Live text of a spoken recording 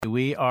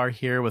We are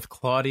here with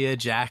Claudia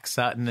Jack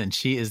Sutton, and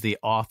she is the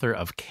author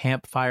of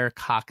Campfire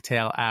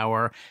Cocktail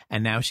Hour.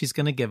 And now she's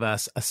going to give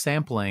us a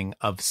sampling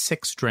of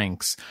 6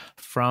 drinks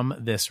from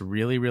this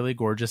really, really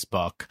gorgeous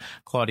book.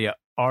 Claudia,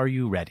 are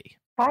you ready?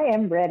 I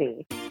am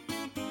ready.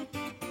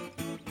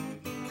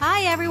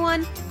 Hi,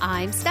 everyone.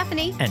 I'm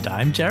Stephanie. And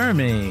I'm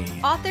Jeremy.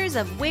 Authors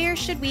of Where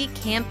Should We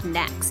Camp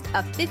Next?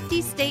 A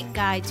 50-state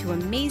guide to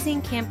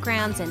amazing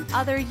campgrounds and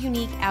other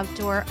unique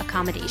outdoor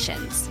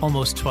accommodations.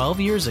 Almost 12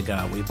 years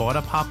ago, we bought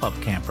a pop-up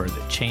camper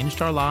that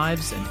changed our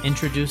lives and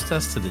introduced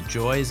us to the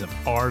joys of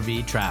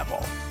RV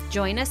travel.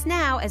 Join us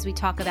now as we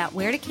talk about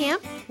where to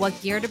camp, what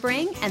gear to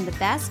bring, and the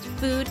best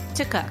food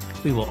to cook.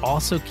 We will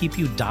also keep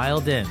you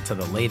dialed in to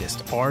the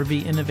latest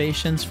RV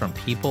innovations from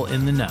people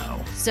in the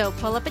know. So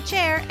pull up a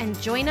chair and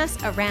join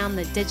us around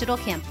the digital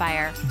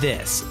campfire.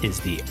 This is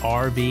the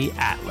RV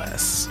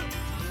Atlas.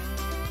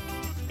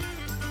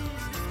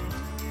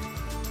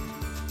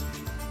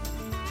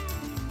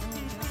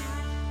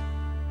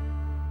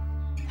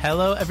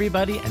 Hello,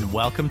 everybody, and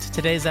welcome to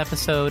today's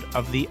episode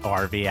of the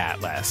RV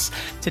Atlas.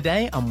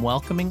 Today, I'm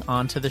welcoming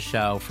onto the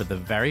show for the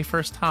very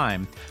first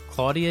time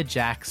Claudia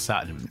Jack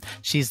Sutton.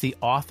 She's the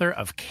author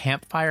of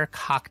Campfire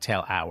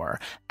Cocktail Hour,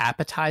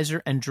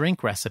 appetizer and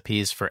drink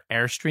recipes for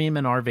Airstream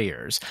and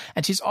RVers.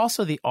 And she's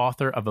also the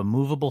author of A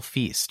Movable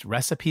Feast,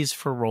 recipes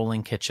for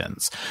rolling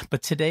kitchens.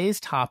 But today's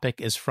topic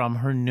is from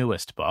her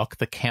newest book,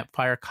 the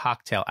Campfire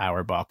Cocktail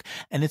Hour book,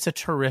 and it's a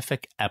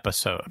terrific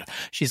episode.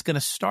 She's going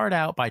to start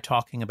out by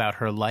talking about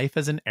her life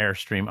as an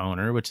Airstream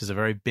owner, which is a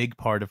very big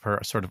part of her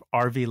sort of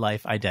RV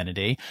life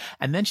identity.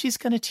 And then she's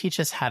going to teach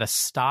us how to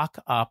stock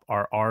up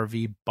our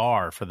RV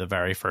bar for the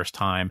very first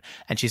time.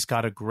 And she's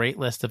got a great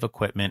list of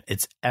equipment.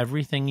 It's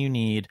everything you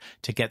need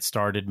to get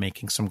started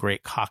making some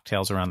great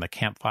cocktails around the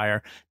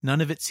campfire.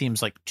 None of it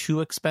seems like too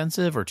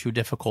expensive or too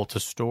difficult to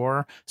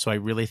store. So I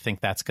really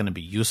think that's going to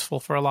be useful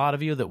for a lot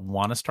of you that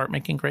want to start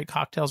making great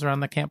cocktails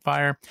around the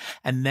campfire.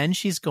 And then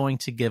she's going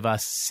to give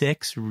us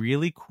 6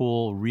 really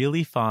cool,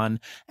 really fun,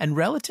 and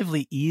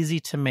relatively easy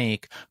to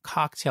make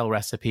cocktail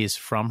recipes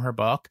from her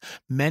book,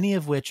 many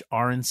of which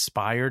are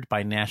inspired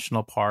by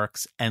national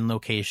parks and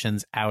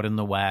locations out in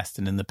the West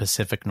and in the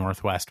Pacific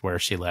Northwest where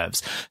she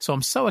lives. So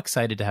I'm so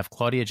excited to have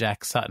Claudia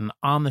Jack Sutton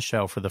on the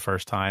show for the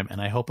first time,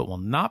 and I hope it will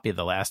not be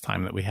the last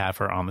time that we have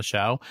her on the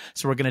show.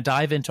 So we're going to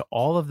dive into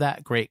all of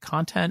that great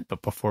content,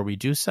 but before we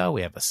do so,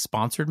 we have a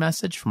sponsored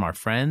message from our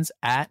friends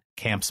at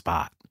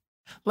CampSpot.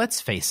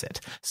 Let's face it,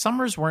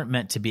 summers weren't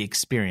meant to be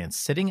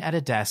experienced sitting at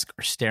a desk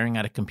or staring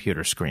at a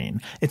computer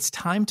screen. It's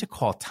time to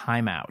call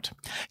time out.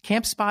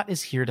 CampSpot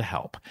is here to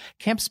help.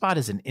 CampSpot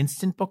is an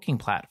instant booking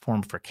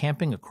platform for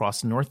camping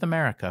across North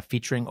America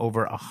featuring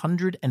over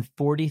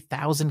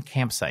 140,000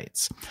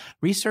 campsites.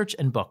 Research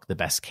and book the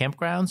best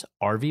campgrounds,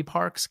 RV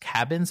parks,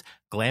 cabins,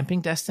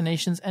 glamping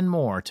destinations, and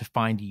more to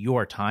find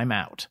your time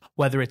out.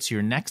 Whether it's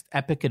your next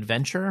epic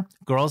adventure,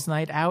 girls'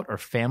 night out, or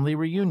family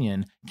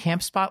reunion,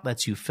 CampSpot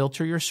lets you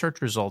filter your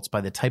search results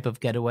by the type of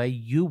getaway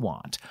you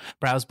want.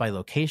 Browse by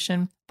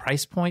location,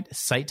 price point,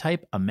 site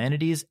type,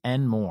 amenities,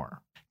 and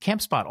more.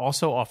 CampSpot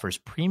also offers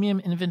premium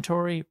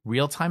inventory,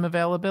 real-time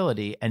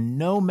availability, and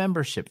no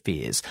membership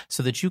fees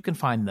so that you can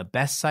find the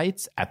best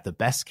sites at the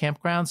best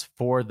campgrounds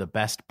for the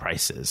best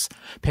prices.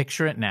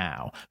 Picture it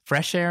now.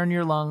 Fresh air in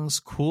your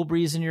lungs, cool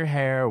breeze in your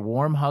hair,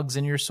 warm hugs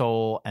in your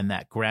soul, and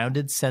that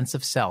grounded sense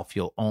of self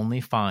you'll only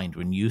find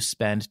when you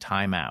spend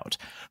time out.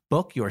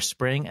 Book your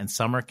spring and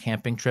summer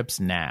camping trips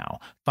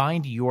now.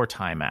 Find your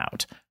time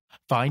out.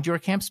 Find your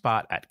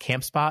CampSpot at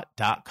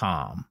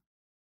campspot.com.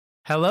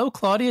 Hello,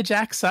 Claudia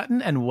Jack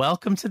Sutton, and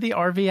welcome to the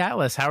RV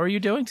Atlas. How are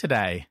you doing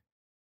today?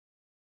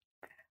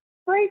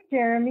 Great,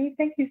 Jeremy.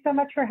 Thank you so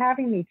much for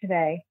having me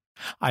today.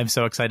 I'm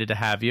so excited to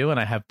have you, and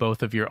I have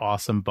both of your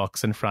awesome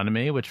books in front of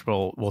me, which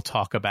we'll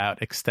talk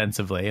about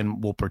extensively,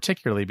 and we'll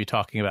particularly be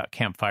talking about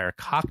Campfire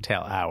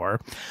Cocktail Hour.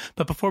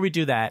 But before we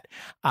do that,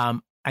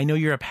 I know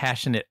you're a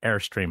passionate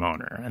Airstream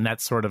owner, and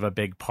that's sort of a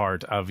big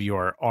part of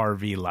your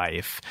RV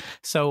life.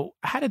 So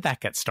how did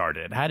that get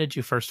started? How did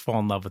you first fall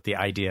in love with the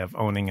idea of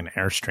owning an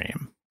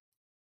Airstream?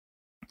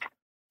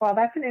 Well,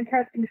 that's an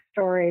interesting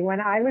story. When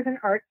I was in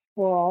art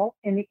school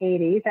in the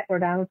 80s at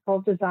Rhode Island School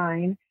of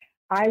Design,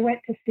 I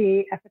went to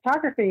see a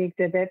photography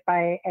exhibit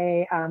by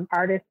a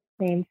artist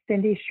named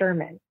Cindy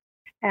Sherman.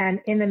 And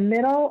in the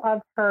middle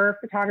of her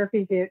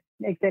photography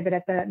exhibit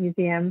at the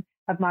Museum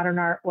of Modern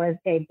Art was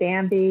a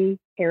Bambi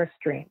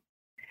Airstream.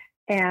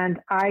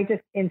 And I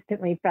just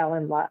instantly fell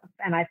in love.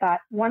 And I thought,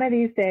 one of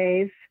these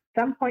days,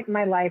 some point in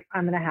my life,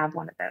 I'm going to have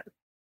one of those.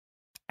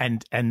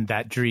 And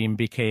that dream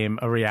became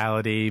a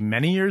reality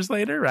many years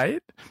later,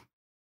 right?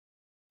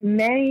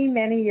 Many,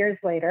 many years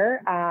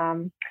later.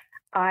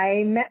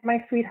 I met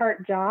my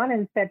sweetheart, John,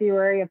 in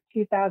February of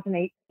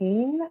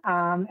 2018.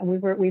 And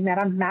we met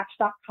on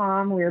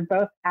Match.com. We were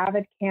both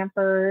avid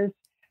campers.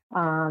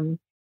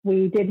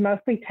 We did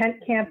mostly tent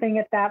camping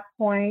at that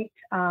point.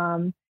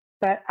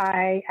 But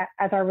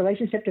as our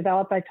relationship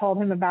developed, I told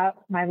him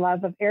about my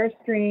love of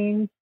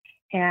Airstreams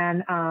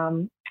and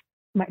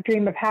my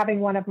dream of having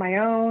one of my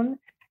own.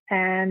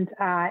 And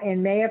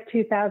in May of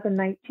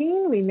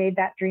 2019, we made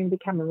that dream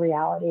become a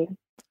reality.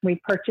 We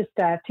purchased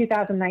a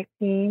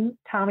 2019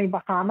 Tommy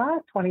Bahama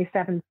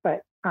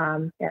 27-foot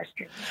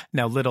Airstream.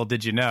 Now, little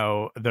did you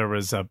know there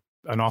was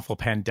an awful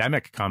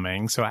pandemic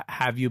coming. So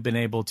have you been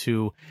able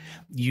to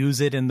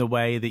use it in the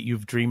way that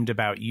you've dreamed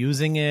about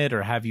using it,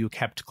 or have you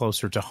kept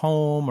closer to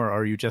home, or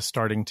are you just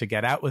starting to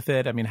get out with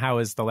it? I mean, how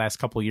has the last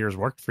couple of years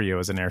worked for you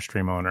as an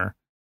Airstream owner?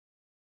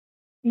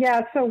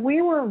 Yeah, so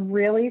we were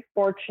really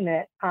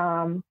fortunate.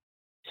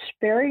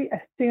 Very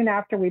soon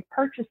after we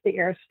purchased the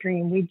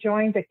Airstream, we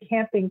joined a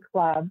camping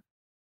club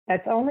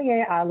that's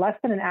only less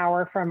than an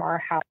hour from our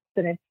house.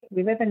 And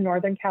we live in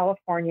Northern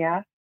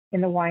California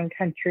in the wine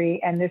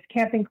country. And this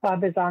camping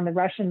club is on the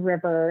Russian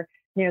River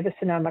near the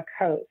Sonoma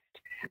coast.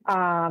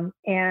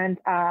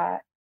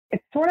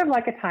 It's sort of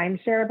like a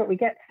timeshare, but we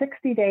get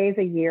 60 days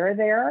a year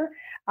there.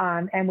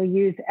 And we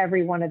use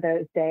every one of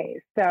those days.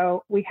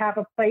 So we have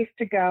a place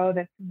to go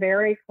that's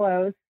very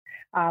close.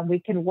 We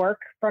can work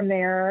from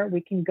there.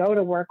 We can go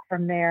to work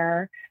from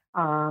there.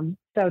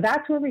 So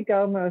that's where we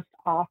go most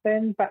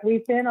often. But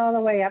we've been all the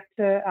way up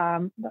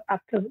to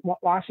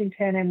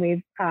Washington, and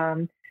we've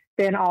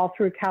been all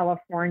through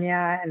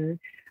California. And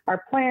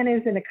our plan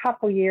is in a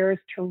couple years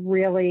to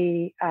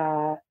really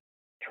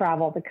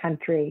travel the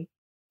country.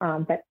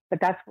 But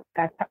that's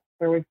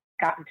where we've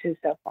gotten to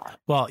so far.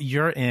 Well,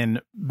 you're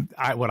in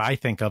what I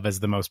think of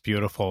as the most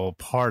beautiful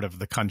part of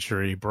the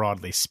country,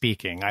 broadly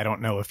speaking. I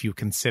don't know if you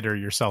consider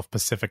yourself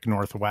Pacific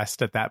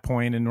Northwest at that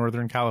point in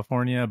Northern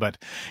California,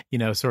 but, you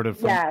know, sort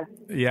of,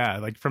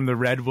 like from the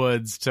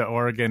Redwoods to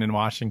Oregon and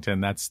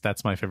Washington, that's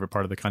my favorite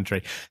part of the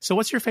country. So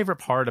what's your favorite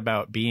part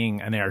about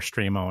being an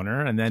Airstream owner?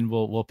 And then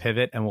we'll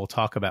pivot and we'll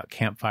talk about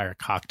Campfire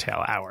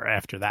Cocktail Hour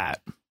after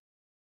that.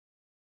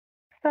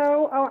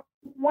 So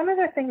one of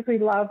the things we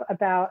love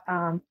about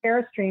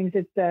Airstreams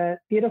is the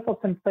beautiful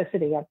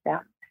simplicity of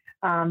them.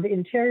 The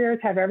interiors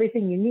have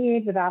everything you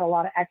need without a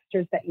lot of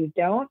extras that you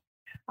don't.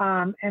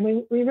 And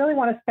we really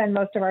want to spend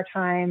most of our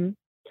time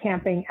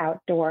camping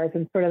outdoors,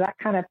 and sort of that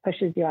kind of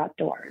pushes you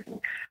outdoors.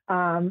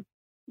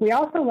 We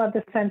also love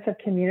the sense of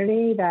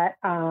community that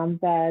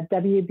the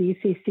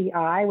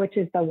WBCCI, which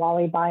is the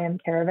Wally Byam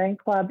Caravan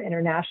Club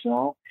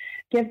International,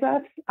 gives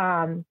us.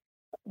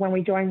 When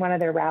we join one of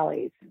their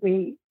rallies,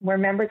 we're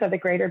members of the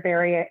Greater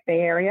Bay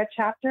Area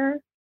chapter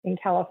in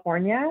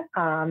California.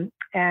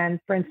 And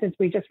for instance,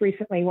 we just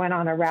recently went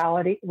on a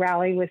rally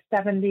with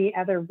 70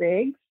 other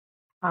rigs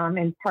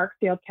in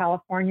Parkfield,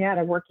 California at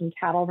a working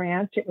cattle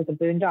ranch. It was a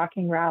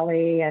boondocking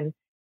rally and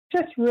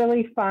just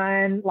really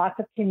fun, lots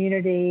of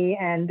community.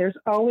 And there's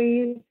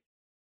always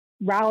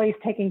rallies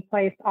taking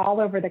place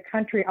all over the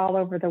country, all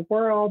over the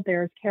world.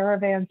 There's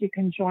caravans you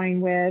can join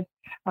with.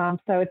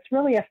 So it's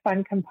really a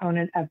fun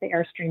component of the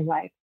Airstream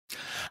life.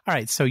 All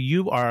right. So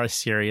you are a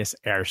serious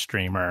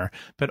Airstreamer,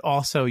 but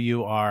also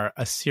you are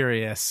a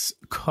serious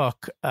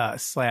cook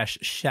slash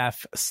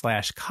chef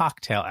slash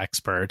cocktail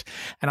expert.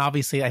 And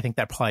obviously, I think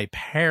that probably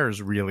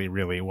pairs really,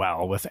 really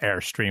well with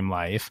Airstream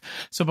life.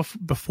 So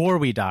before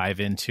we dive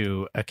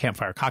into a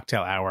Campfire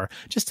Cocktail Hour,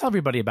 just tell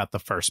everybody about the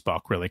first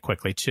book really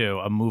quickly, too.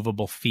 A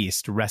Movable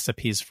Feast,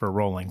 Recipes for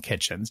Rolling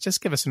Kitchens.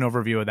 Just give us an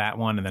overview of that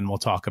one, and then we'll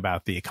talk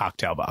about the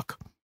cocktail book.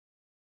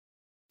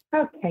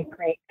 Okay,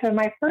 great. So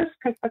my first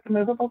cookbook, A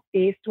Movable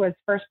Feast, was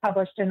first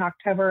published in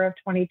October of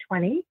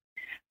 2020.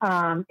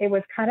 It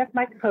was kind of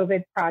my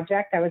COVID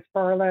project. I was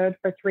furloughed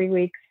for 3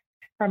 weeks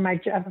from my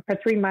job, for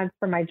 3 months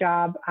from my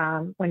job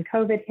when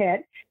COVID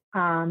hit.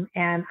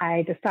 And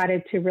I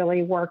decided to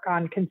really work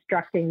on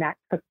constructing that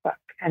cookbook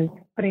and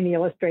putting the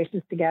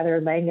illustrations together,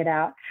 laying it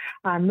out.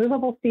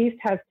 Movable Feast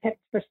has tips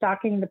for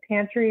stocking the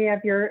pantry of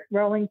your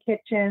rolling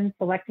kitchen,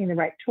 selecting the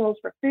right tools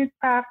for food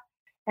prep,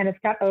 and it's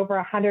got over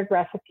 100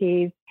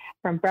 recipes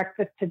from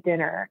breakfast to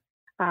dinner.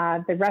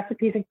 The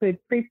recipes include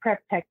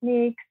pre-prep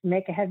techniques,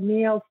 make-ahead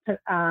meals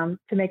to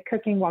make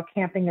cooking while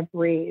camping a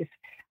breeze.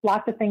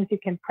 Lots of things you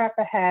can prep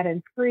ahead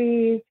and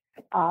freeze.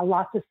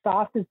 Lots of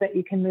sauces that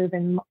you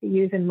can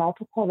use in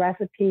multiple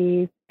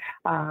recipes.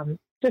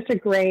 Just a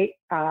great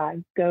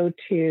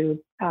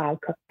go-to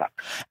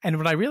cookbook. And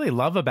what I really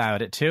love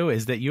about it, too,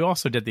 is that you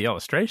also did the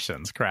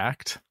illustrations,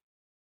 correct?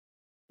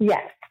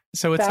 Yes.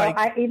 So it's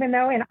even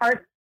though in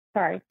art...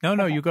 Sorry.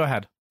 No, you go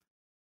ahead.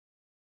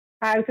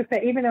 I was just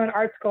saying, even though in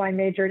art school I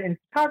majored in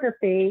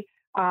photography,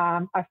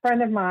 a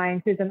friend of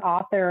mine who's an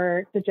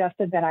author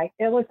suggested that I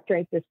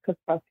illustrate this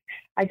cookbook.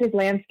 I did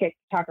landscape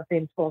photography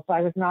in school, so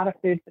I was not a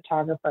food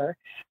photographer.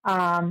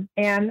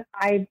 And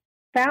I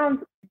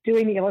found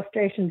doing the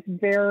illustrations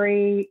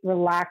very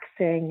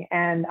relaxing,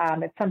 and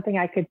it's something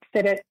I could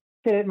sit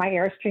at my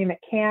Airstream at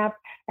camp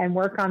and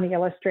work on the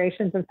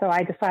illustrations. And so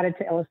I decided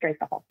to illustrate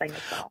the whole thing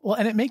as well. Well,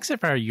 and it makes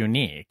it very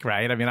unique,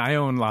 right? I mean, I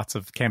own lots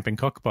of camping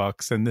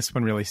cookbooks, and this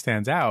one really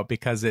stands out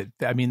because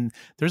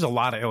there's a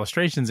lot of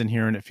illustrations in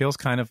here, and it feels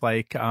kind of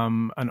like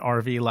an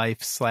RV life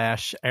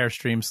 /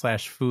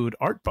 Airstream / food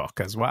art book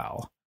as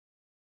well.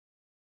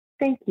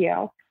 Thank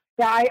you.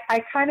 Yeah,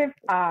 I kind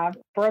of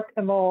broke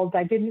the mold.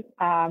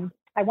 I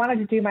wanted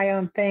to do my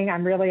own thing.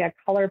 I'm really a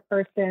color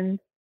person.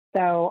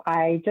 So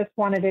I just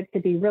wanted it to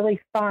be really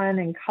fun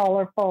and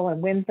colorful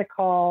and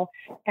whimsical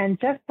and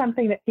just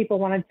something that people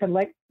wanted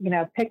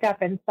to pick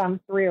up and thumb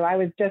through. I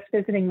was just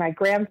visiting my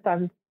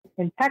grandsons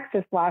in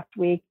Texas last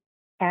week,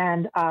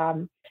 and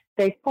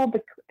they pulled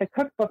the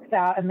cookbooks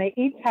out, and they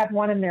each had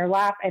one in their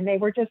lap, and they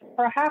were just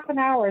for half an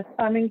hour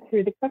thumbing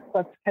through the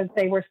cookbooks because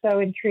they were so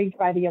intrigued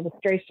by the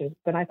illustrations.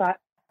 And I thought,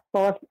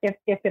 well, if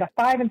a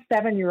 5 and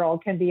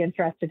 7-year-old can be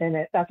interested in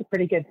it, that's a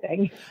pretty good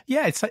thing.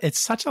 Yeah, it's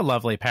such a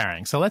lovely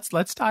pairing. So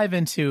let's dive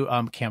into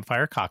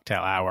Campfire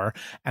Cocktail Hour.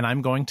 And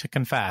I'm going to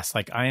confess,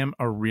 like, I am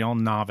a real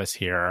novice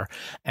here.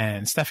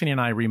 And Stephanie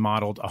and I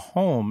remodeled a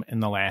home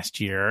in the last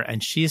year,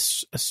 and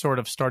she's sort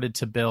of started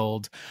to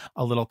build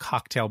a little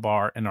cocktail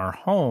bar in our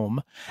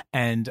home.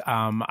 And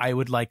I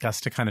would like us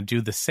to kind of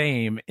do the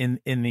same in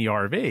the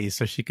RV,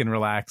 so she can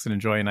relax and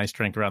enjoy a nice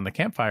drink around the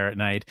campfire at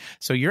night.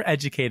 So you're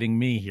educating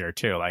me here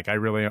too. Like, I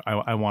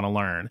want to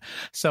learn.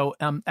 So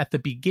at the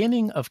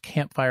beginning of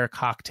Campfire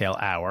Cocktail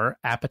Hour,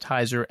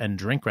 appetizer and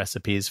drink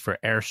recipes for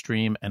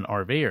Airstream and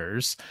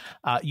RVers,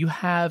 you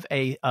have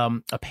a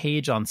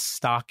page on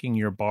stocking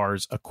your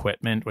bar's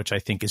equipment, which I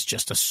think is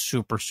just a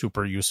super,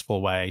 super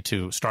useful way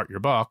to start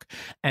your book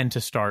and to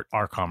start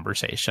our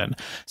conversation.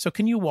 So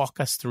can you walk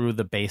us through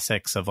the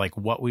basics of like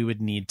what we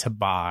would need to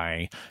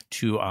buy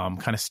to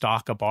kind of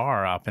stock a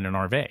bar up in an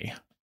RV?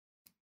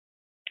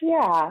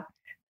 Yeah.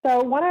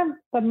 So one of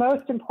the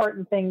most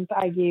important things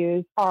I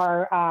use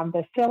are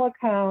the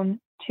silicone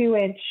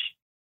 2-inch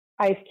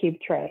ice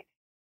cube trays.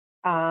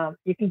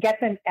 You can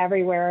get them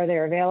everywhere.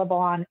 They're available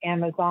on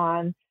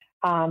Amazon.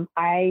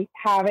 I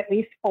have at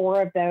least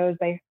 4 of those.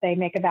 They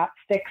make about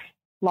 6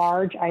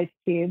 large ice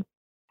cubes.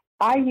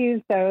 I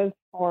use those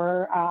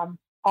for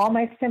all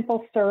my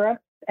simple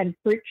syrups and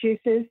fruit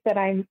juices that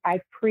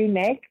I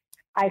pre-make.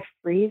 I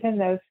freeze in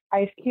those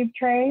ice cube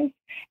trays,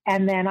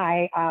 and then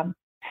I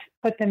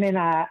put them in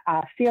a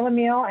seal a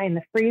meal in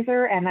the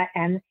freezer,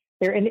 and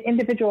they're in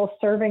individual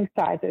serving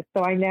sizes.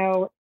 So I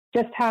know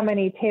just how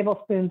many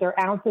tablespoons or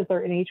ounces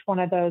are in each one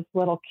of those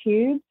little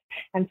cubes.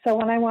 And so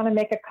when I want to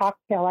make a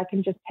cocktail, I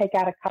can just take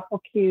out a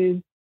couple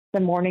cubes the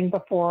morning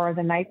before or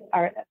the night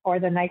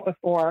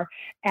before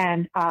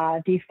and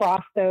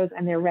defrost those,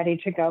 and they're ready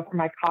to go for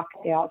my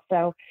cocktail.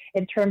 So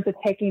in terms of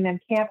taking them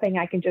camping,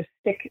 I can just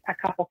stick a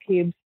couple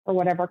cubes for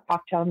whatever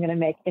cocktail I'm going to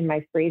make in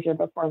my freezer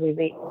before we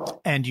leave.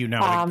 And you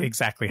know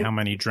exactly how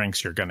many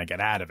drinks you're going to get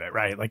out of it,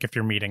 right? Like if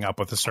you're meeting up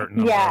with a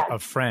certain number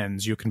of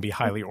friends, you can be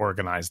highly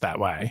organized that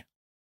way.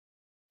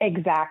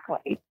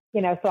 Exactly.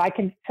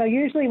 So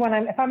usually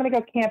if I'm going to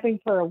go camping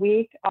for a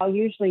week, I'll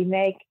usually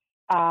make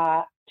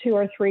 2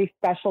 or 3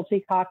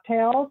 specialty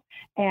cocktails,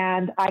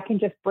 and I can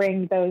just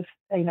bring those,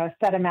 a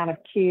set amount of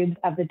cubes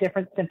of the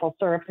different simple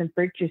syrups and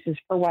fruit juices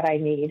for what I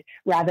need,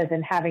 rather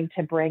than having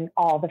to bring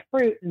all the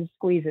fruit and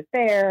squeeze it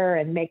there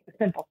and make the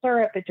simple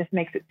syrup. It just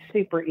makes it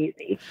super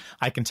easy.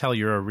 I can tell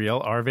you're a real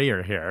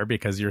RVer here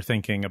because you're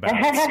thinking about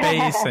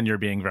space and you're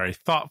being very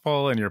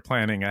thoughtful and you're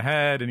planning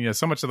ahead. And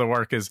so much of the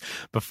work is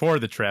before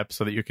the trip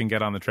so that you can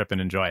get on the trip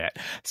and enjoy it.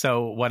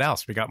 So what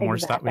else? We got more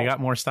stuff. We got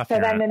more stuff so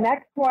here. So then the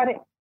next one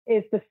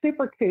is the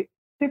super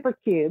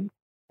cubes.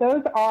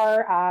 Those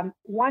are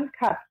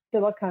 1-cup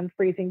silicone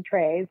freezing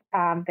trays.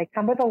 They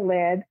come with a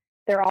lid.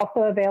 They're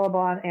also available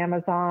on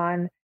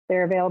Amazon.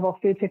 They're available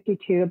Food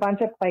 52, a bunch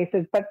of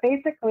places. But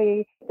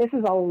basically, this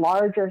is a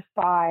larger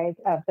size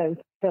of those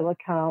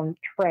silicone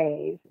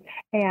trays.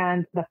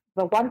 And the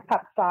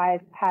 1-cup size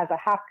has a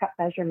 1/2-cup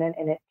measurement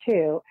in it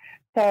too.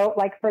 So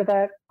like for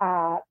the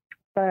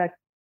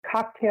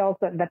cocktails,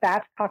 the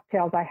batch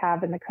cocktails I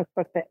have in the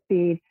cookbook that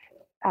feed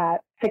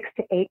 6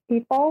 to 8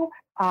 people,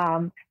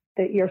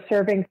 that your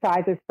serving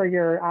sizes for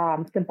your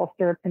simple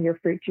syrups and your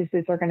fruit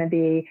juices are going to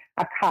be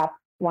a cup,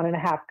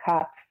 1.5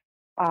 cups,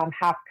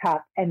 1/2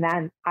 cup, and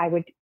then I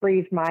would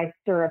freeze my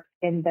syrups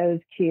in those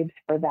cubes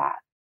for that.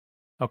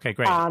 Okay,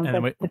 great.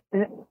 I'm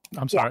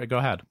sorry, go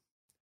ahead.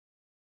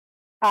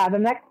 The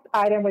next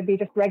item would be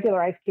just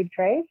regular ice cube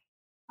trays.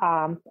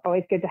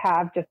 Always good to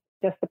have just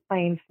the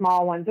plain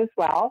small ones as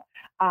well.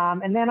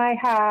 And then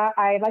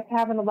I like to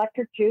have an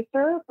electric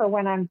juicer for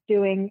when I'm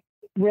doing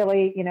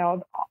really,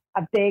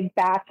 a big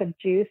batch of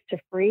juice to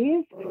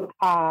freeze.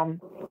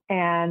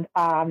 And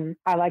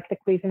I like the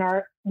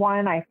Cuisinart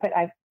one.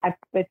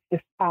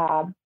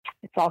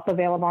 It's also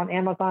available on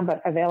Amazon,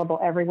 but available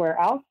everywhere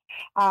else.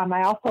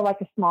 I also like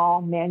a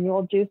small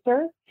manual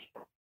juicer.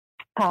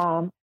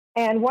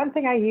 And one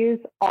thing I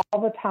use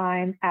all the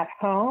time at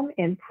home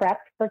in prep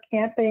for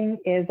camping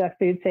is a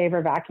Food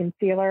Saver vacuum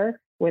sealer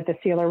with the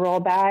sealer roll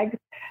bags.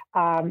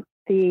 When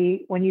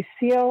you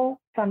seal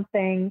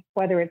something,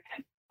 whether it's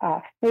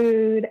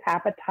food,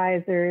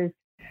 appetizers,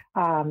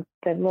 the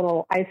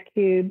little ice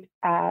cube,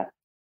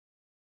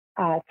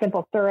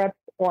 simple syrup,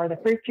 or the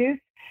fruit juice,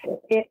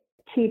 it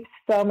keeps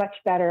so much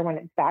better when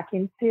it's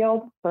vacuum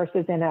sealed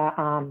versus in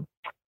a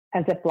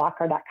Ziploc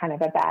or that kind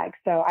of a bag.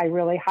 So I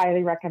really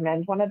highly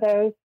recommend one of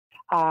those.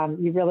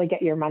 you really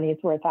get your money's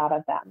worth out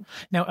of them.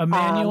 Now, a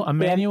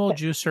manual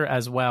juicer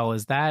as well,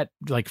 is that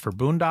like for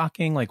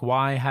boondocking? Like,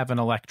 why have an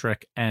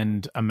electric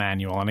and a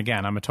manual? And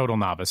again, I'm a total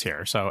novice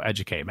here, so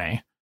educate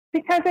me.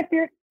 Because if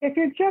you're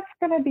just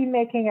going to be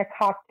making a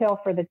cocktail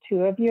for the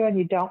two of you and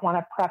you don't want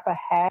to prep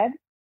ahead,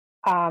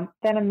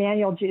 then a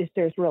manual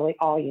juicer is really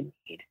all you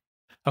need.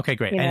 Okay,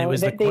 great. And it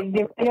was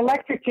the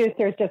electric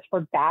juicer is just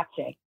for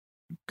batching.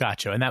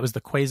 Gotcha. And that was the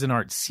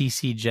Cuisinart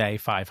CCJ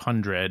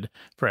 500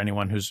 for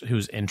anyone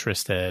who's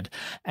interested.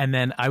 And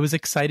then I was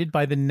excited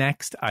by the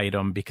next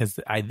item because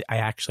I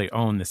actually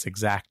own this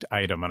exact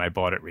item and I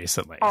bought it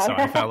recently. So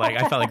I felt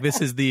like this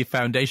is the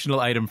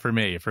foundational item for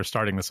me for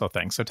starting this whole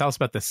thing. So tell us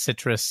about the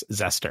citrus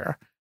zester.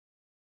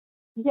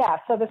 Yeah.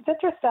 So the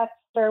citrus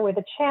zester with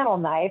a channel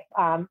knife,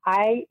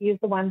 I use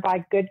the one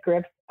by Good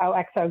Grips,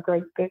 OXO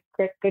Good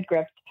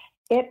Grips.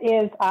 It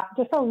is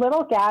just a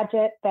little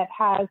gadget that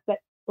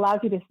allows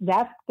you to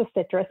zest the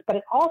citrus, but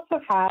it also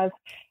has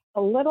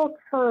a little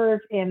curve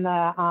in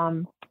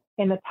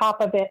the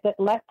top of it that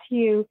lets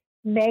you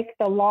make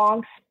the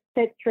long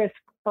citrus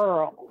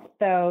curls.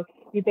 So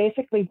you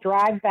basically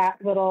drag that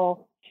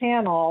little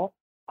channel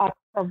up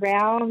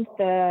around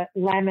the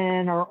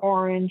lemon or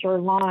orange or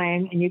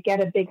lime, and you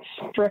get a big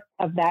strip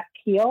of that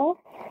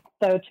peel.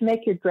 So to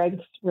make your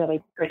drinks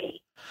really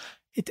pretty.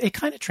 It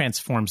kind of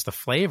transforms the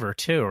flavor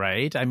too,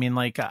 right? I mean,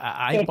 like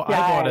I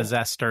bought a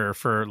zester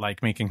for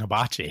like making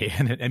hibachi,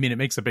 and it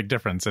makes a big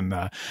difference in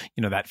the,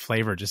 that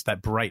flavor, just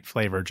that bright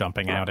flavor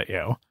jumping out at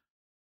you.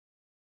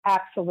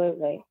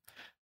 Absolutely.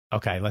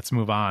 Okay, let's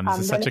move on. This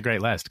is such a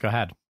great list. Go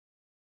ahead.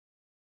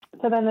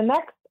 So then the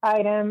next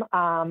item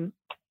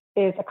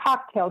is a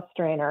cocktail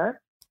strainer.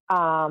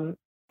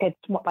 It's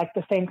like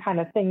the same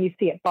kind of thing you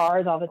see at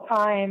bars all the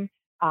time.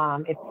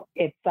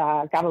 It's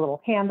got a little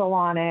handle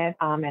on it,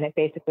 and it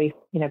basically,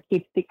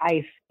 keeps the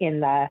ice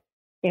in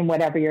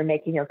whatever you're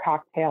making your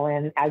cocktail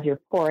in as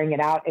you're pouring it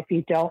out, if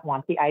you don't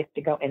want the ice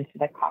to go into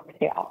the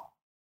cocktail.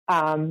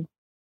 And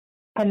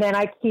then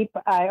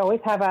I always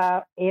have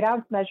a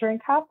 8-ounce measuring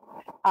cup.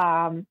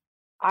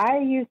 I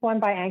use one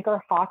by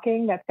Anchor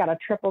Hawking that's got a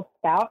triple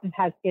spout and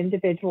has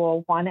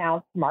individual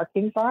 1-ounce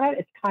markings on it.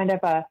 It's kind of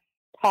a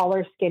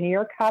taller,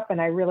 skinnier cup,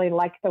 and I really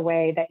like the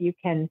way that you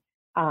can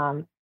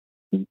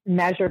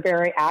measure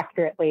very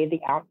accurately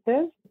the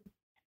ounces.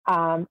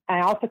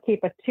 I also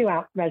keep a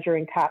 2-ounce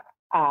measuring cup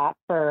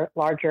for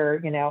larger,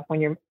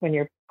 when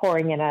you're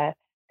pouring in a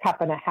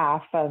cup and a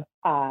half of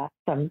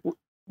some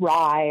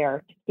rye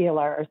or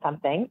tequila or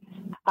something.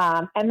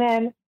 And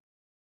then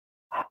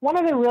one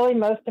of the really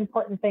most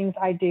important things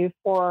I do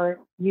for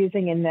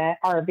using in the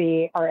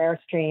RV or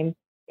Airstream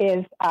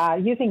is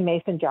using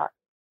mason jars.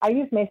 I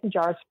use mason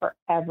jars for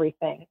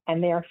everything,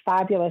 and they are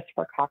fabulous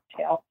for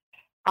cocktails.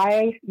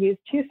 I use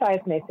 2-size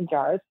mason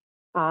jars.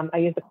 I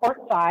use the quart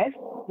size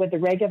with the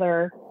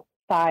regular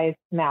size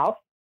mouth.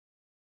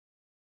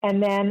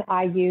 And then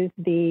I use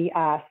the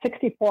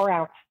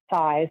 64-ounce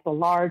size, the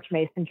large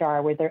mason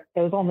jar, where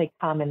those only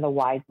come in the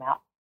wide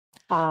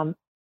mouth.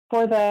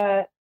 For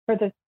the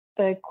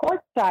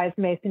quart size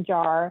mason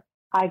jar,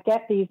 I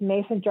get these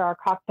mason jar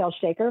cocktail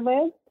shaker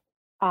lids.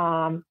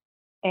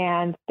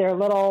 And they're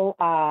little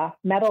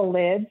metal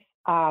lids,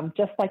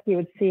 just like you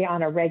would see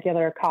on a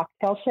regular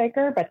cocktail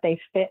shaker, but they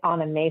fit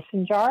on a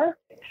mason jar.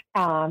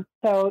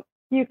 So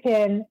you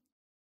can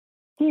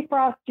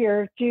defrost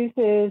your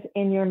juices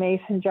in your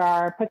mason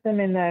jar, put them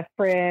in the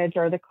fridge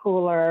or the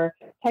cooler,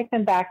 take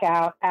them back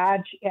out,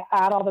 add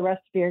all the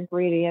rest of your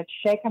ingredients,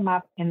 shake them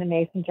up in the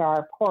mason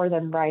jar, pour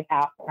them right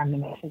out from the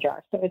mason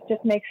jar. So it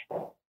just makes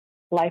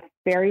life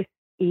very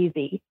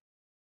easy.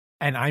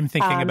 And I'm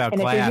thinking about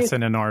glass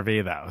in an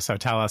RV, though. So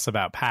tell us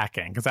about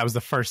packing, because that was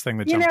the first thing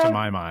that jumped to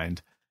my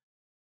mind.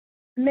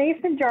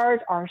 Mason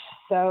jars are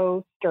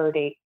so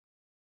sturdy.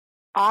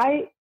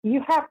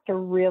 You have to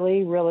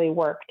really, really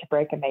work to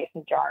break a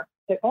mason jar.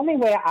 The only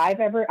way I've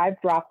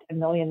dropped 1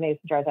 million mason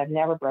jars. I've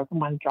never broken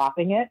one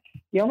dropping it.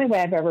 The only way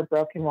I've ever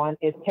broken one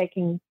is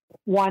taking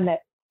one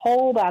that's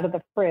pulled out of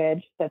the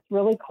fridge that's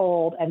really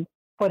cold and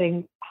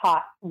putting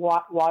hot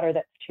water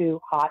that's too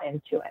hot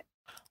into it.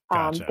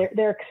 Gotcha.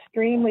 They're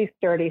extremely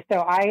sturdy. So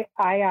I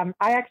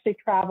actually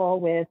travel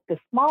with the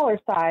smaller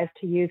size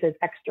to use as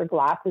extra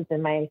glasses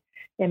in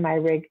my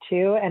rig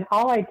too. And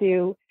all I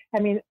do,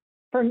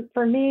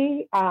 for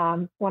me,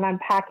 when I'm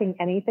packing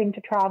anything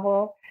to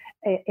travel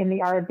in the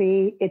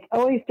RV, it's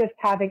always just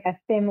having a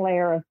thin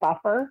layer of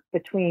buffer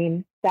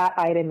between that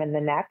item and the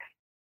next.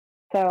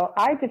 So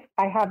I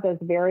have those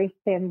very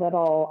thin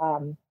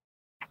little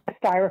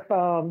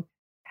styrofoam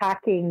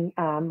packing,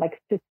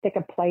 like to stick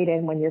a plate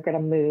in when you're going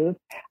to move.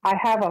 I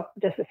have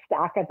just a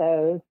stack of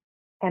those,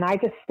 and I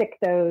just stick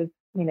those,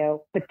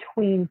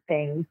 between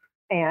things,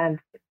 and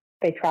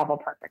they travel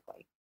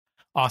perfectly.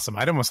 Awesome.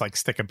 I'd almost like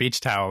stick a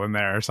beach towel in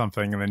there or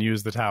something and then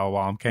use the towel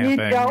while I'm camping.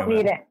 You don't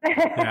need it.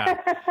 Yeah.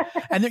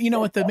 And then,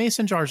 what, the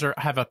mason jars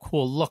have a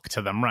cool look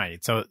to them,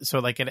 right? So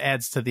like it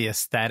adds to the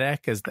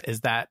aesthetic.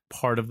 Is that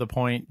part of the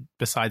point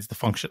besides the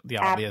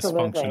obvious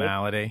Absolutely.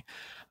 functionality?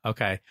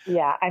 Okay.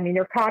 Yeah. I mean,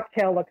 your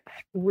cocktail looks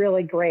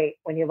really great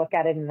when you look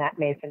at it in that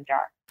mason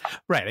jar.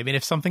 Right. I mean,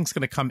 if something's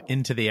going to come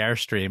into the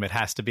airstream, it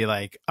has to be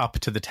like up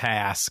to the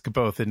task,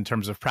 both in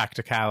terms of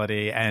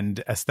practicality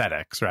and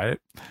aesthetics, right?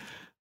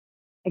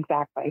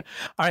 Exactly.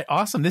 All right.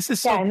 Awesome. This is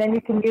so... Yeah, and then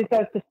you can use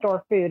those to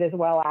store food as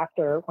well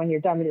after when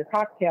you're done with your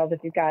cocktails. If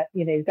you've got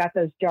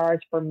those jars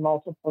for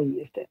multiple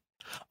uses.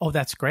 Oh,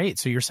 that's great.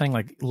 So you're saying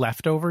like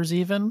leftovers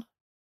even?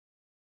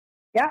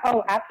 Yeah.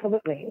 Oh,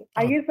 absolutely.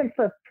 I use them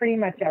for pretty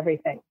much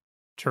everything.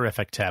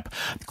 Terrific tip.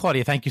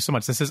 Claudia, thank you so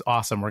much. This is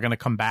awesome. We're going to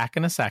come back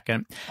in a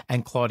second,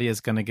 and Claudia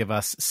is going to give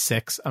us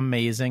 6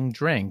 amazing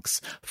drinks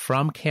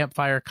from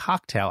Campfire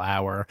Cocktail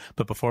Hour.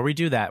 But before we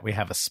do that, we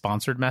have a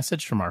sponsored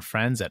message from our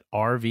friends at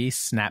RV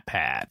Snap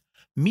Pad.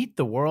 Meet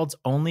the world's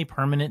only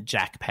permanent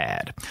jack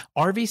pad.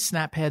 RV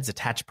snap pads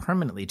attach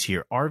permanently to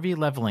your RV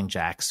leveling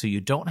jack so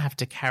you don't have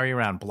to carry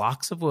around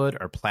blocks of wood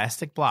or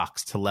plastic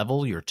blocks to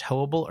level your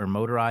towable or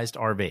motorized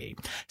RV.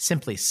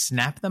 Simply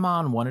snap them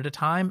on one at a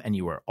time and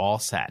you are all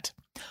set.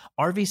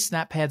 RV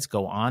snap pads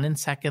go on in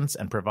seconds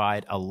and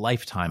provide a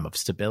lifetime of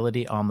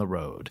stability on the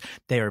road.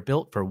 They are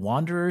built for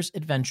wanderers,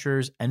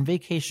 adventurers, and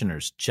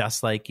vacationers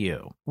just like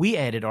you. We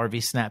added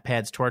RV snap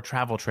pads to our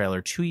travel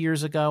trailer 2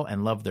 years ago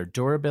and love their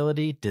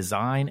durability,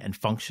 design, and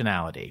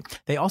functionality.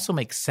 They also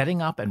make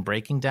setting up and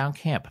breaking down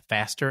camp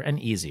faster and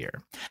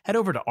easier. Head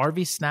over to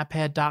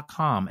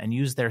rvsnappad.com and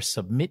use their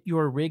Submit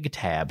Your Rig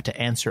tab to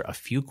answer a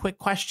few quick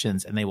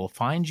questions, and they will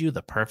find you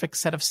the perfect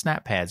set of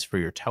snap pads for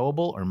your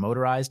towable or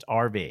motorized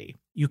RV.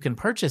 You can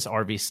purchase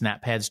RV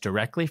snap pads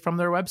directly from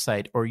their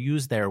website or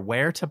use their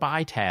Where to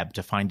Buy tab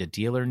to find a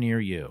dealer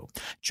near you.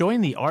 Join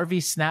the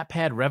RV snap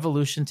pad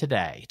revolution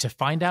today. To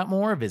find out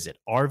more, visit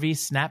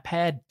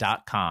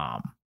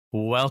rvsnappad.com.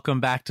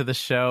 Welcome back to the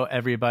show,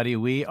 everybody.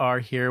 We are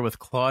here with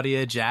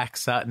Claudia Jack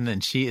Sutton,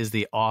 and she is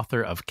the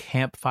author of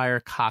Campfire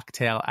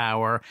Cocktail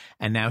Hour.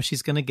 And now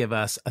she's going to give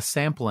us a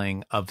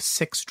sampling of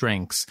 6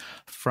 drinks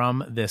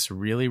from this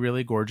really,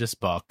 really gorgeous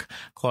book.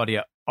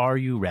 Claudia, are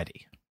you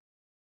ready?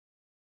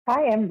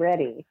 I am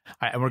ready. All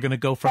right, and we're going to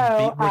go from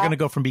we're going to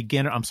go from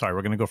beginner. I'm sorry,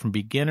 we're going to go from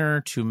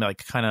beginner to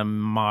like kind of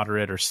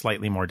moderate or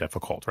slightly more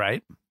difficult,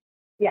 right?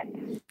 Yes.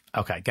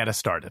 Okay, get us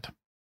started.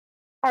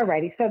 All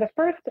righty. So the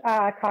first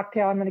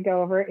cocktail I'm going to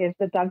go over is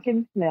the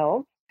Duncan's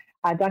Mills.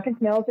 Duncan's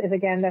Mills is,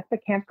 again, that's the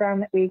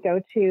campground that we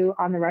go to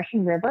on the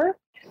Russian River.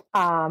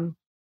 And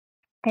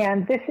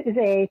this is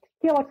a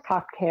tequila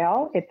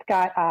cocktail. It's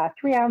got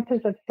 3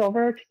 ounces of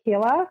silver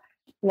tequila,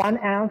 1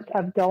 ounce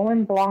of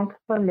Dolan Blanc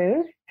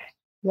vermouth,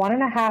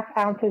 1.5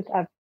 ounces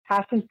of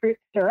passion fruit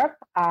syrup.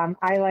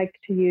 I like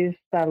to use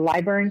the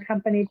Liburn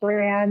Company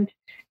brand.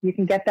 You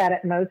can get that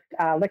at most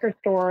liquor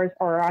stores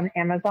or on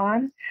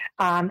Amazon.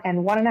 And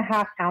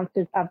 1.5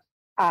 ounces of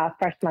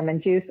fresh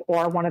lemon juice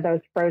or one of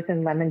those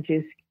frozen lemon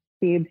juice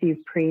cubes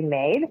you've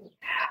pre-made.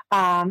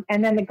 And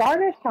then the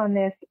garnish on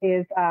this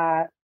is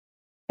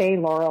bay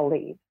laurel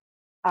leaves.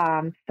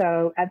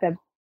 So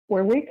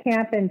where we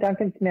camp in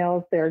Duncan's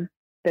Mills, the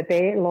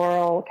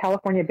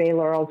California bay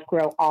laurels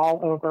grow all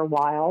over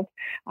wild.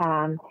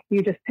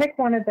 You just pick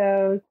one of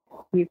those,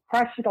 you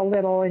crush it a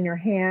little in your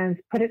hands,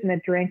 put it in a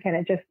drink, and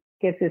it just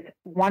gives this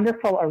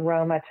wonderful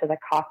aroma to the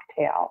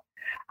cocktail.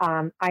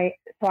 So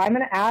I'm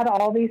going to add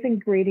all these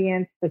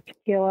ingredients, the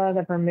tequila,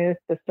 the vermouth,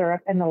 the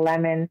syrup, and the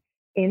lemon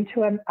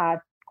into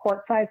a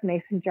quart-sized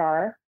mason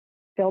jar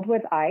filled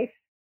with ice.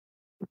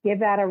 Give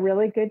that a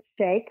really good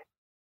shake.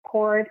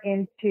 Pour it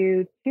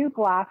into 2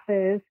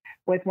 glasses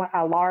with one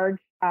of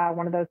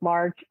those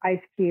large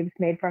ice cubes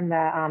made from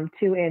the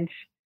 2-inch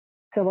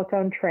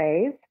silicone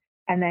trays,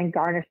 and then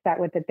garnish that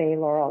with the bay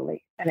laurel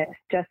leaf. And it's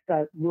just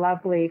a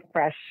lovely,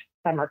 fresh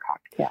summer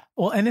cocktail.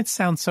 Well, and it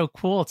sounds so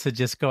cool to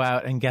just go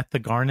out and get the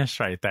garnish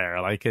right there.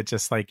 Like it's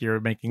just like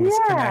you're making this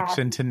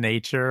connection to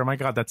nature. Oh my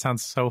God, that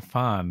sounds so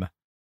fun.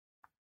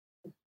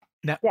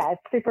 Now, yeah,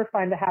 it's super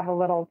fun to have a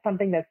little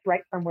something that's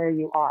right from where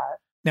you are.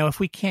 Now, if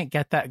we can't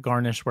get that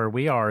garnish where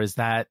we are,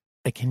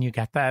 can you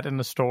get that in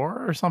the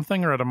store or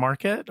something, or at a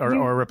market,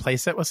 or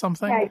replace it with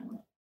something? Yeah,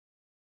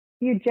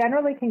 you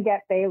generally can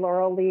get bay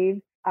laurel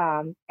leaves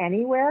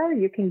anywhere.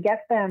 You can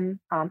get them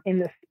in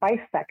the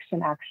spice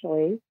section,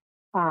 actually,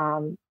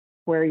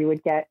 where you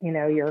would get,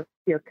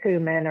 your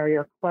cumin or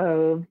your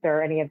cloves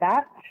or any of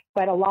that.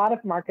 But a lot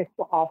of markets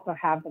will also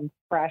have them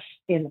fresh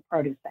in the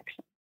produce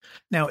section.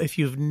 Now, if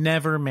you've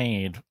never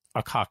made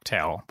a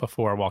cocktail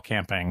before while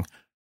camping,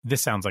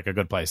 this sounds like a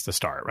good place to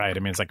start, right? I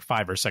mean, it's like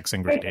 5 or 6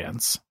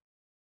 ingredients.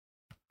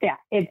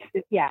 It's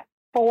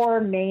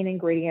 4 main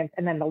ingredients,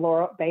 and then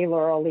the bay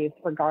laurel leaves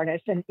for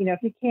garnish. And, if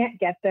you can't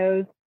get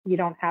those, you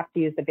don't have to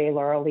use the bay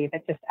laurel leaf.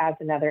 It just adds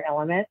another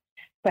element.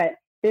 But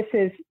this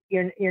is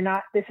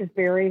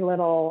very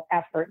little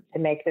effort to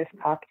make this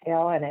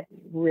cocktail, and it's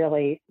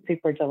really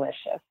super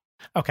delicious.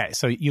 Okay,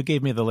 so you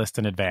gave me the list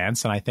in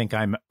advance, and I think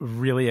I'm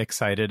really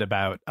excited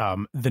about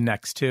the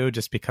next 2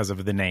 just because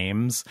of the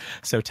names.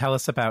 So tell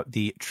us about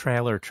the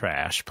trailer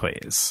trash,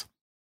 please.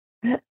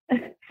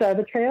 So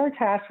the trailer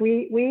trash,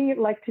 we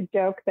like to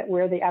joke that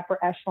we're the upper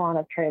echelon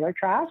of trailer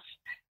trash.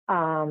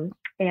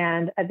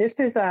 And this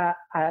is a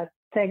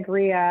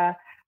sangria,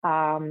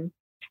 and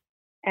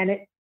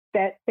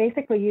that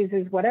basically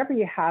uses whatever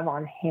you have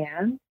on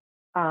hand.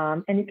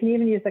 And you can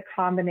even use a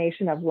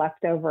combination of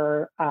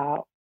leftover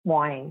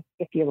wine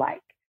if you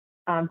like.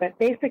 But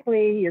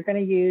basically, you're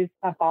going to use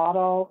a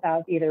bottle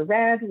of either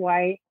red,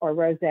 white, or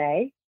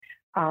rosé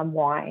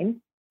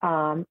wine,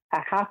 a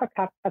half a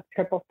cup of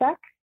triple sec,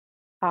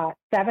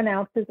 7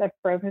 ounces of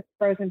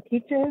frozen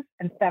peaches,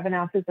 and 7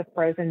 ounces of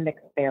frozen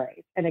mixed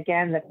berries. And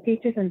again, the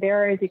peaches and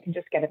berries you can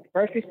just get at the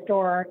grocery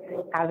store,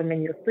 have them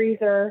in your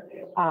freezer,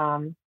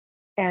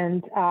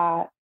 and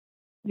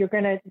you're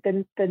going to,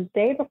 the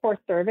day before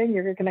serving,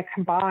 you're going to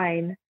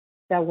combine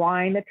the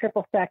wine, the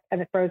triple sec, and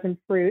the frozen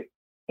fruit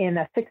in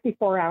a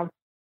 64-ounce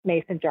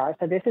mason jar.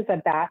 So this is a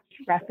batch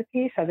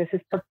recipe. So this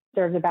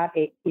serves about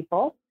 8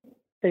 people.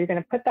 So you're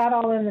going to put that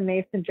all in the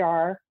mason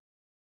jar,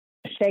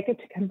 shake it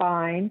to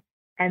combine,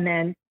 and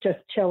then just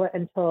chill it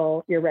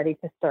until you're ready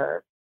to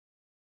serve.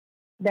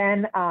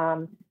 Then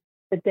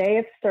the day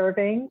of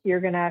serving,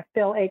 you're going to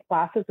fill 8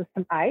 glasses with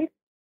some ice,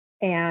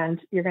 and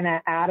you're going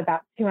to add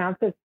about 2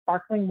 ounces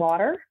sparkling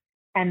water,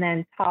 and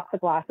then top the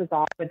glasses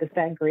off with the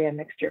sangria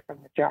mixture from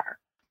the jar.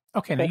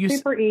 Okay, so now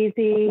super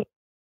easy.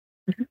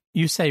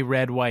 You say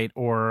red, white,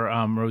 or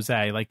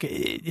rosé. Like,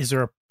 is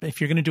there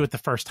if you're going to do it the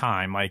first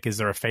time, like, is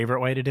there a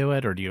favorite way to do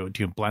it, or do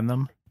you blend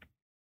them?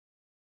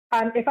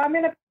 If I'm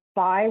going to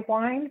buy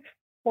wine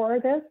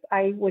for this,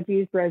 I would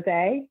use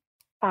rosé.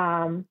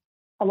 A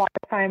lot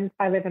of times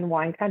I live in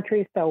wine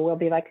country, so we'll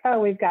be like, oh,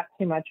 we've got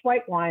too much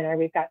white wine, or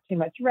we've got too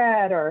much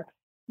red, or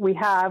we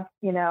have,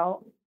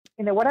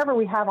 whatever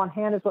we have on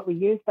hand is what we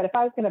use. But if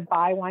I was going to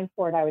buy wine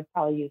for it, I would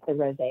probably use the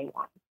rosé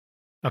wine.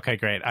 Okay,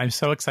 great. I'm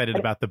so excited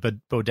about the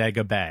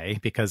Bodega Bay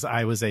because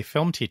I was a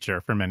film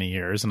teacher for many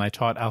years and I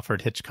taught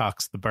Alfred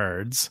Hitchcock's The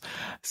Birds.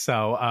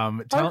 So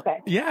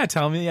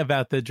tell me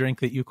about the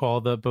drink that you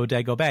call the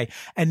Bodega Bay.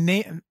 And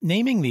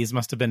naming these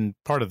must have been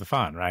part of the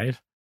fun, right?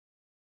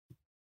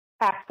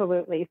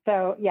 Absolutely.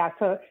 So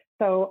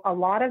a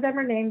lot of them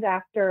are named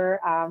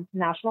after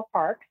national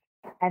parks.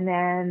 And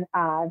then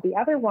the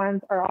other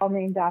ones are all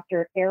named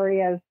after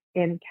areas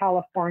in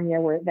California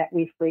that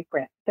we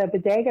frequent. So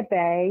Bodega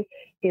Bay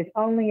is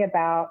only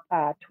about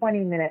 20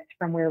 minutes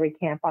from where we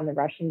camp on the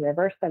Russian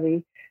River.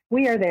 So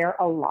we are there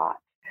a lot.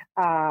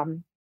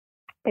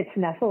 It's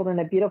nestled in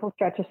a beautiful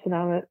stretch of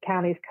Sonoma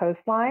County's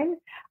coastline.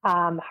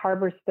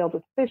 Harbor's filled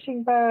with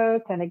fishing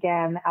boats, and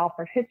again, the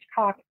Alfred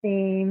Hitchcock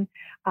theme.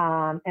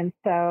 And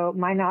so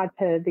my nod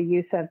to the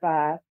use of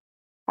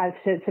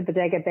to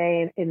Bodega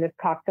Bay in this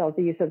cocktail is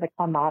the use of the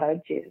clamato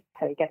juice.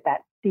 So you get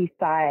that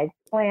seaside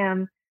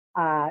clam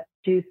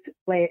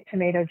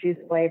tomato juice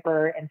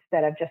flavor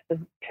instead of just the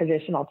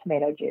traditional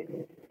tomato juice.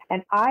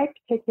 And I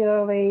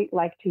particularly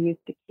like to use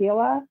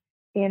tequila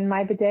in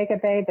my Bodega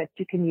Bay, but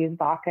you can use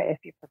vodka if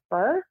you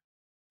prefer.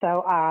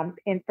 So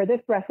for this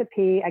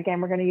recipe,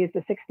 again, we're going to use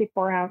the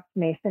 64-ounce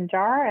mason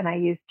jar, and I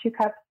use 2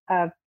 cups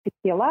of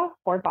tequila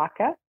or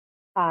vodka,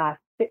 a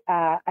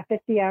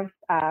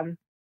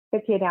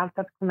 58 ounce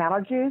of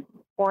clamato juice,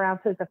 4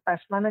 ounces of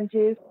fresh lemon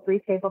juice, 3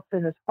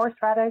 tablespoons of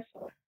horseradish,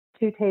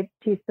 2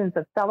 teaspoons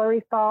of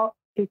celery salt,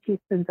 2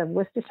 teaspoons of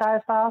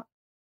Worcestershire sauce,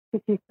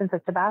 2 teaspoons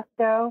of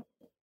Tabasco,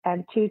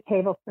 and 2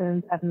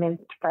 tablespoons of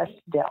minced fresh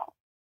dill.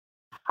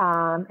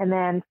 And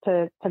then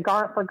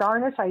for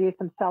garnish, I use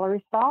some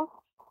celery salt,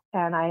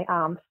 and I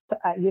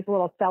use a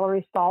little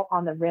celery salt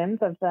on the rims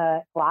of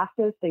the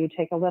glasses. So you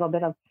take a little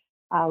bit of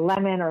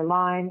lemon or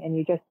lime, and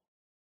you just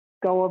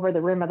go over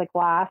the rim of the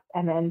glass,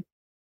 and then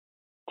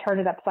turn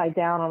it upside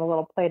down on a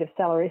little plate of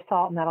celery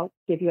salt, and that'll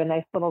give you a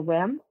nice little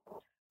rim.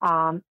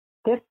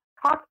 This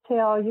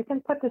cocktail, you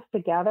can put this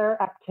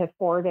together up to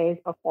 4 days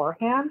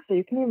beforehand. So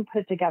you can even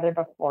put it together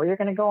before you're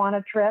going to go on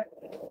a trip.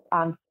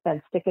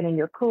 Then stick it in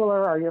your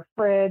cooler or your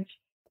fridge,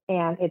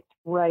 and it's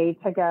ready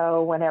to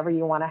go whenever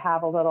you want to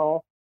have a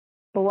little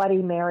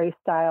Bloody Mary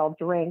style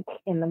drink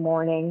in the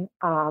morning.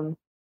 To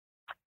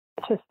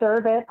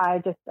serve it,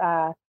 I just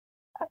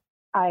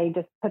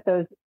put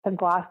fill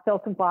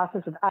some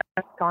glasses with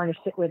ice, garnish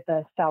it with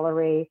the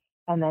celery,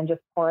 and then just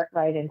pour it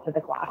right into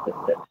the glasses.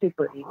 It's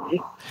super easy.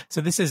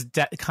 So this is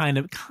kind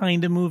of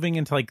moving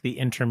into like the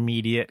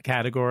intermediate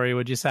category,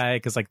 would you say?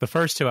 Because like the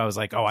first two, I was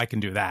like, oh, I can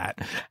do that.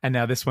 And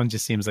now this one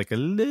just seems like a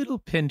little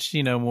pinch,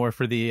 more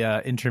for the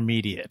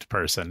intermediate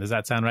person. Does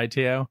that sound right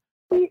to you?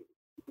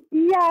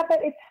 Yeah, but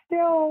it's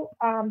still,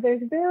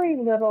 there's very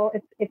little,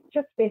 it's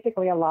just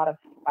basically a lot of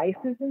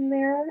spices in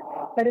there,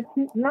 but it's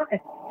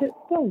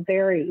still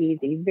very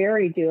easy,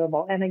 very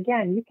doable. And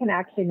again, you can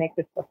actually make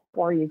this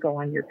before you go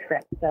on your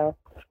trip.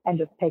 And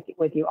just take it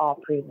with you all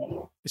pre-made.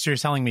 So you're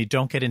telling me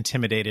don't get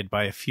intimidated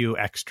by a few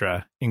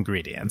extra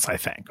ingredients, I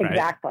think, right?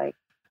 Exactly.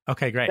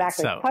 Okay, great.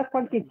 Exactly. So Plus,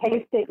 once you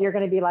taste it, you're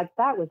going to be like,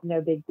 that was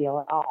no big deal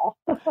at all.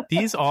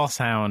 these all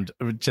sound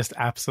just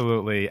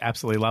absolutely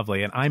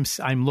lovely. And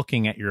I'm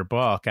looking at your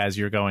book as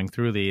you're going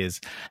through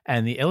these,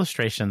 and the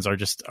illustrations are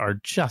just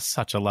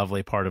such a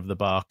lovely part of the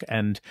book.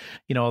 And,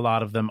 you know, a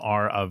lot of them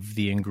are of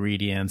the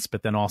ingredients,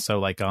 but then also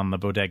like on the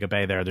Bodega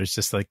Bay there's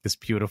just like this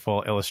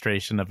beautiful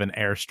illustration of an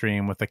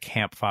Airstream with a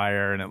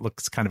campfire, and it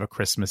looks kind of a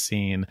Christmas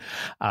scene.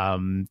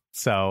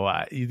 So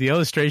the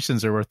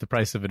illustrations are worth the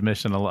price of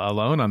admission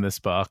alone on this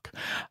book.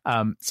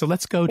 So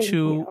let's go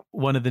to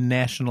one of the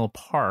national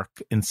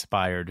park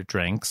inspired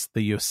drinks,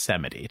 the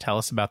Yosemite. Tell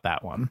us about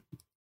that one.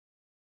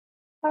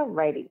 All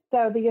righty.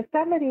 So the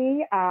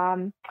Yosemite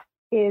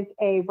is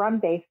a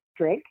rum-based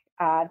drink.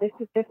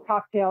 This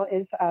cocktail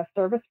is a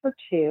service for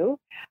two,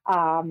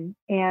 and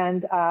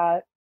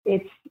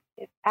it's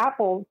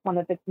apple, one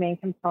of its main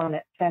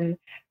components. And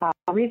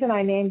the reason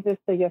I named this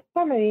the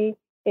Yosemite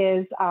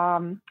is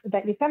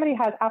that Yosemite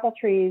has apple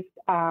trees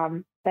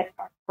that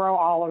grow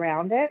all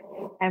around it.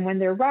 And when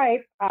they're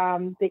ripe,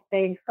 they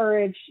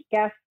encourage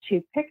guests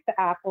to pick the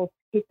apples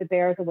to keep the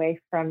bears away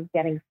from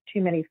getting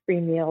too many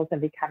free meals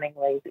and becoming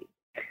lazy.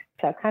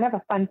 So kind of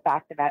a fun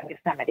fact about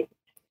Yosemite.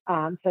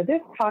 So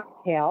this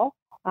cocktail,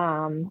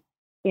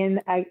 in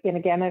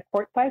again, a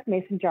quart-sized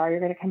mason jar, you're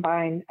going to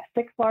combine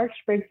 6 large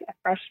sprigs of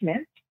fresh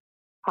mint,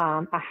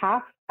 a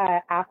half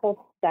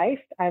apple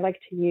diced. I like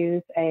to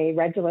use a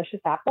Red Delicious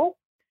apple,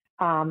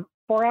 4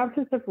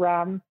 ounces of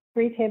rum,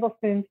 3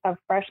 tablespoons of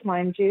fresh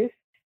lime juice,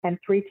 and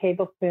 3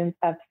 tablespoons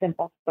of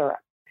simple syrup.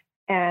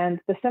 And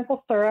the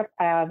simple syrup,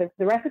 the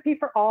recipe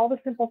for all the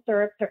simple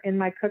syrups are in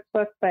my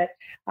cookbook, but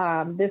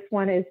this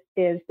one is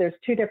there's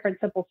 2 different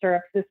simple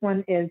syrups. This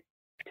one is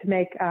to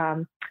make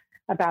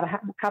about a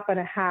cup and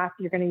a half.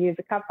 You're going to use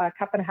a cup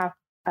and a half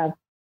of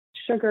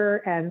sugar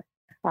and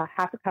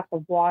half a cup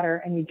of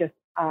water, and you just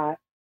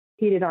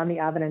heat it on the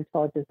oven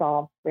until it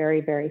dissolves.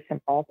 Very, very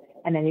simple.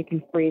 And then you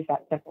can freeze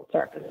that simple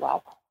syrup as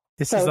well.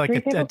 This is like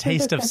a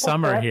taste of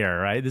summer syrup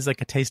here, right? This is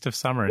like a taste of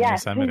summer in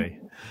Yosemite.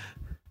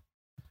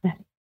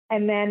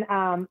 And then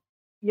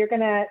you're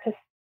gonna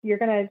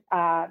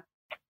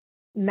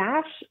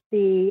mash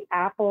the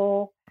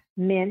apple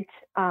mint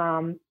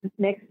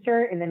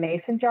mixture in the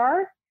mason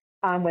jar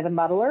with a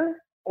muddler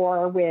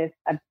or with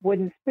a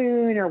wooden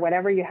spoon or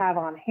whatever you have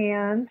on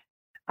hand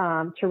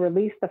to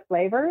release the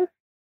flavors.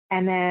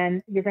 And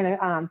then you're going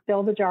to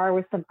fill the jar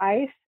with some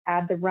ice,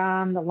 add the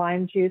rum, the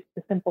lime juice,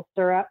 the simple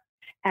syrup,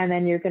 and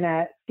then you're going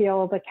to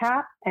seal the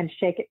cap and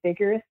shake it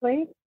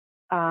vigorously.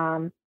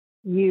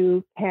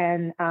 You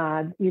then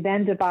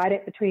divide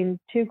it between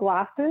 2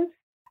 glasses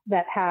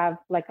that have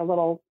like a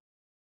little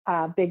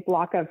big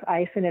block of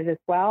ice in it as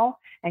well,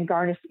 and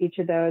garnish each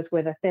of those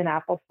with a thin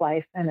apple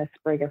slice and a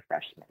sprig of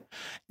fresh mint.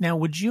 Now,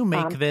 would you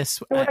make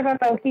this sort of a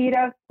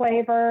mojito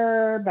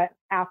flavor, but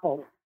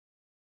apple?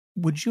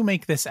 Would you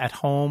make this at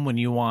home when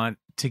you want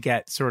to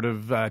get sort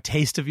of a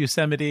taste of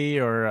Yosemite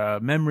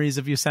or memories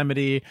of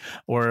Yosemite?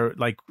 Or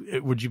like,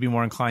 would you be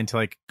more inclined to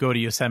like go to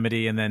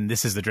Yosemite and then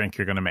this is the drink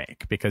you're going to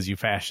make because you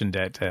fashioned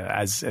it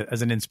as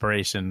an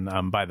inspiration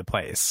by the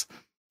place?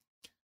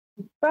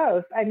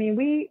 Both. I mean,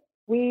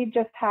 we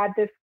just had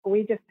this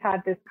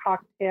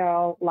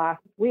cocktail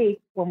last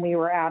week when we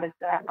were out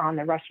on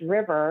the Russian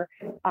River.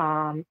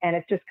 And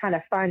it's just kind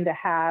of fun to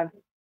have,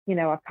 you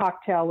know, a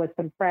cocktail with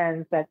some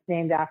friends that's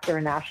named after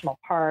a national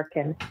park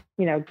and,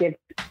 you know, give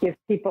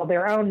people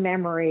their own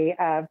memory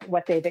of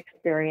what they've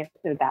experienced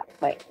through that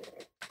place.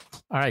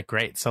 All right,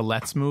 great. So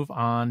let's move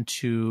on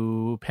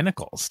to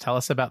Pinnacles. Tell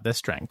us about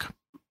this drink.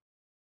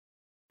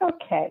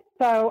 Okay.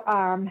 So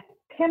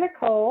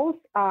Pinnacles,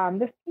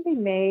 this can be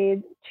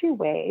made 2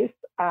 ways.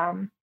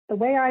 The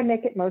way I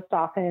make it most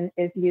often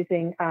is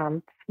using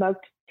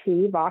smoked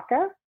tea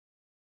vodka.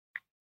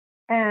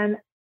 And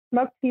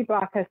smoked tea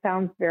vodka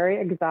sounds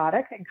very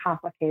exotic and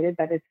complicated,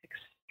 but it's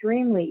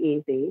extremely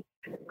easy.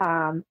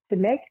 To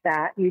make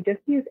that, you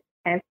just use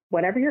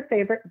whatever your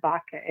favorite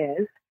vodka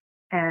is,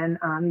 and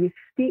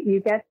you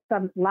get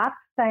some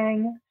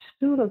Lapsang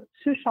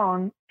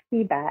Souchong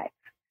tea bags.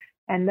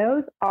 And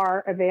those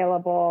are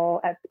available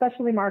at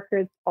specialty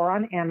markets or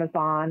on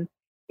Amazon.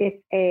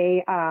 It's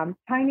a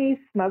Chinese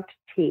smoked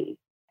tea.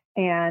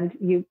 And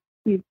you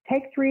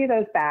take 3 of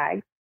those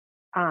bags.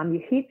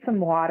 You heat some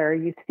water,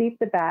 you steep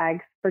the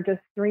bags for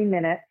just 3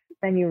 minutes,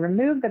 then you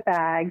remove the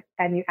bags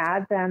and you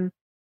add them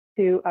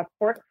to a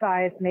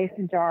quart-sized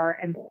mason jar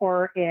and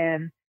pour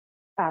in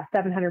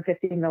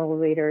 750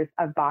 milliliters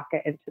of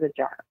vodka into the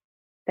jar.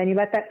 Then you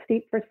let that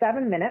steep for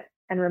 7 minutes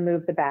and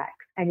remove the bags,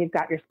 and you've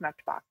got your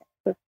smoked vodka.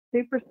 So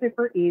super,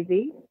 super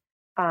easy.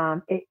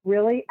 It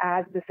really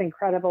adds this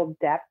incredible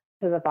depth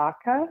to the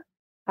vodka,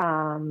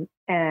 and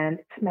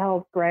it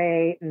smells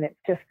great, and it's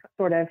just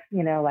sort of,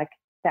 you know, like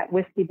that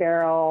whiskey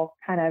barrel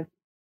kind of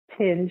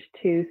tinge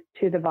to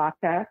the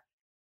vodka.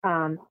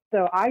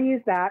 So I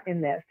use that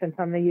in this. And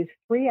so I'm going to use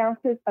 3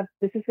 ounces of,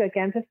 this is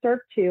again to serve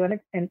 2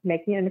 and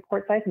making it in a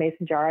quart-sized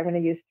mason jar. I'm going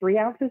to use 3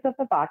 ounces of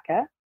the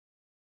vodka,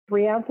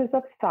 3 ounces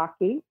of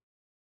sake,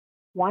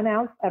 1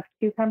 ounce of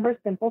cucumber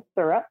simple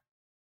syrup,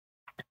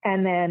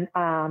 and then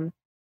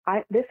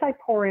I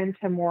pour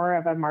into more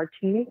of a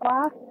martini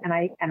glass, and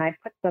I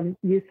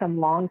use some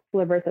long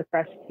slivers of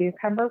fresh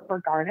cucumber for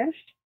garnish.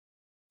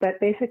 But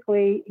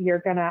basically, you're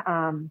gonna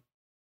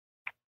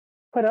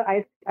put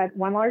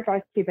one large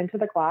ice cube into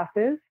the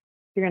glasses.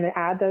 You're gonna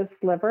add those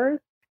slivers.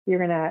 You're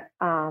gonna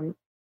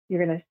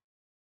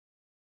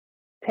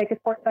take a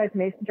quart-sized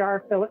mason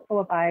jar, fill it full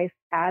of ice,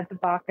 add the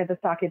vodka, the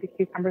sake, the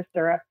cucumber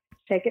syrup,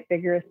 shake it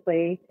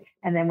vigorously,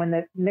 and then when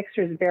the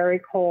mixture is very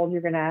cold,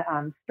 you're going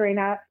to strain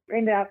out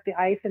the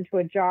ice into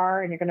a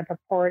jar, and you're going to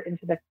pour it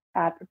into the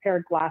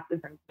prepared glasses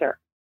and serve.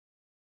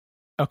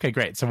 Okay,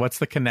 great. So what's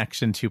the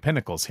connection to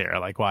Pinnacles here?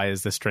 Like, why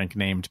is this drink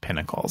named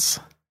Pinnacles?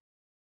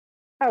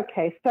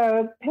 Okay,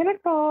 so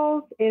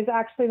Pinnacles is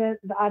actually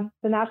the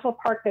national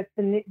park that's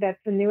the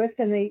newest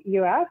in the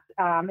U.S.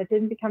 It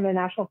didn't become a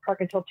national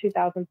park until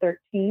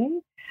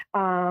 2013,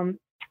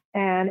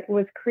 and it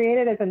was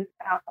created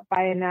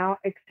by a now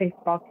extinct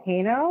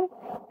volcano,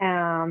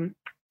 and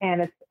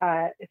it's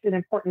an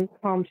important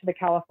home to the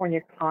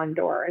California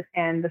condors.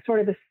 And the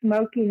sort of the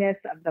smokiness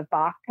of the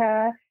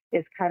vodka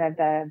is kind of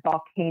the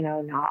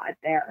volcano nod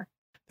there.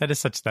 That is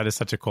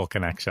such a cool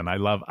connection.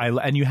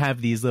 And you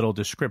have these little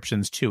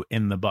descriptions too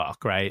in the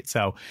book, right?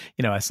 So,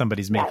 as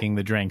somebody's making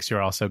the drinks,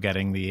 you're also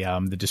getting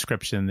the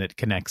description that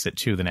connects it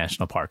to the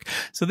national park.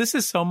 So this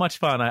is so much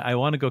fun. I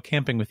want to go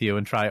camping with you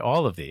and try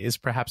all of these,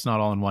 perhaps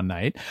not all in one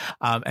night.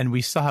 And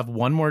we still have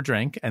one more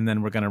drink, and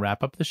then we're going to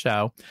wrap up the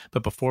show.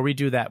 But before we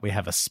do that, we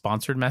have a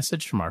sponsored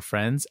message from our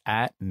friends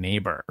at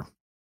Neighbor.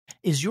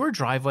 Is your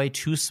driveway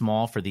too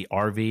small for the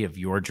RV of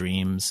your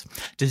dreams?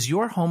 Does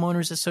your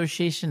homeowners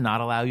association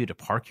not allow you to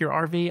park your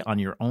RV on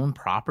your own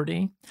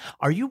property?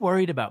 Are you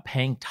worried about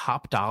paying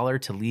top dollar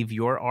to leave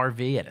your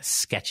RV at a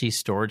sketchy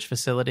storage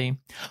facility?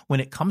 When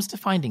it comes to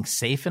finding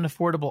safe and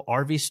affordable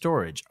RV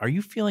storage, are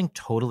you feeling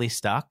totally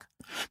stuck?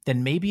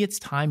 Then maybe it's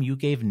time you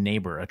gave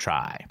Neighbor a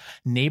try.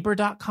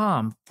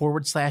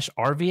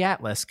 Neighbor.com/RV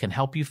Atlas can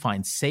help you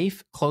find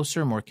safe,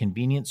 closer, more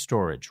convenient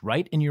storage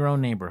right in your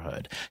own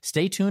neighborhood.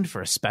 Stay tuned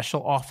for a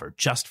special offer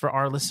just for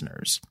our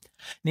listeners.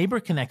 Neighbor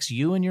connects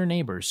you and your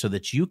neighbors so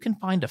that you can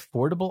find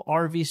affordable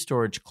RV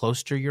storage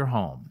close to your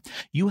home.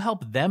 You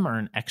help them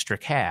earn extra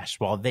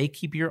cash while they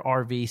keep your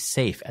RV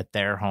safe at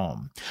their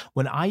home.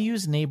 When I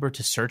use Neighbor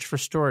to search for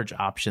storage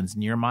options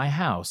near my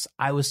house,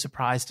 I was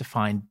surprised to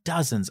find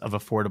dozens of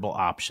affordable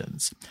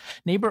options.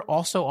 Neighbor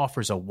also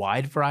offers a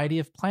wide variety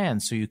of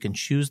plans so you can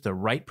choose the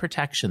right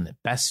protection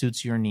that best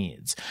suits your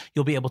needs.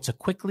 You'll be able to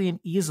quickly and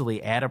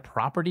easily add a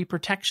property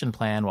protection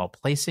plan while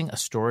placing a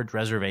storage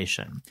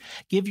reservation.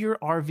 Give your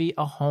RV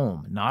a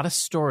home, not a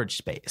storage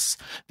space.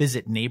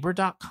 Visit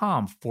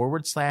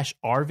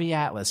neighbor.com/RV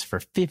Atlas for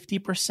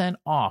 50%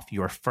 off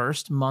your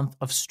first month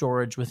of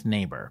storage with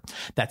Neighbor.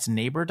 That's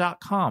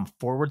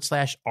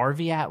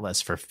neighbor.com/RV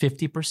Atlas for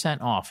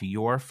 50% off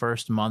your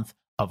first month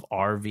of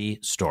RV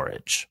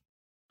storage.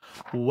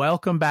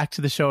 Welcome back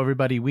to the show,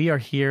 everybody. We are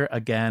here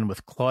again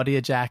with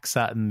Claudia Jack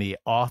Sutton, the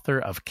author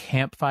of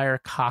Campfire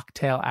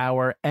Cocktail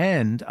Hour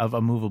and of A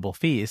Movable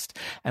Feast.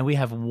 And we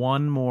have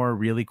one more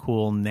really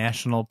cool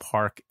national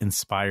park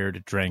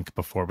inspired drink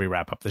before we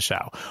wrap up the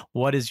show.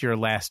 What is your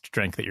last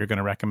drink that you're going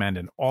to recommend?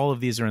 And all of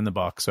these are in the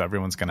book, so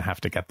everyone's going to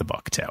have to get the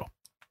book too.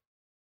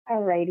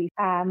 All righty.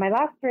 My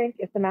last drink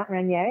is the Mount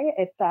Rainier.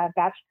 It's a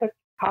batch cooked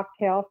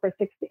cocktail for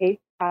 6 to 8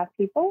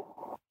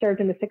 people,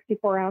 served in a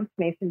 64-ounce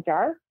mason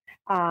jar.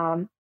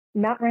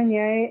 Mount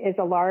Rainier is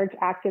a large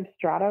active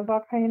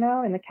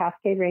stratovolcano in the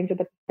Cascade Range of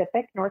the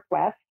Pacific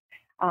Northwest.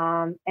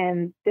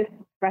 And this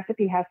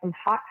recipe has some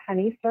hot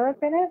honey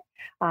syrup in it.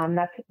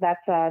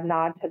 That's a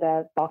nod to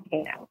the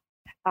volcano.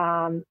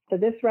 So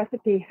this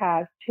recipe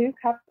has 2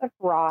 cups of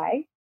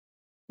rye,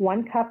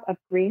 1 cup of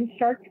green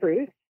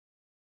chartreuse,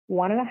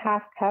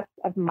 1.5 cups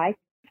of Mike's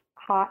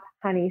hot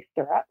honey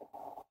syrup.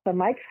 So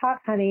Mike's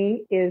Hot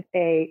Honey is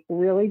a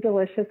really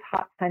delicious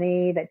hot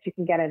honey that you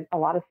can get in a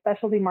lot of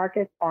specialty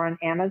markets or on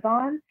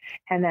Amazon.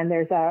 And then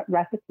there's a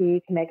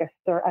recipe to make a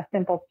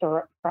simple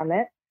syrup from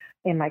it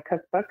in my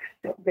cookbooks.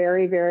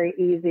 Very, very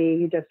easy.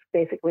 You just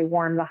basically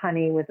warm the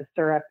honey with the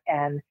syrup,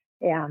 and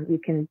you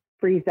can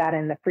freeze that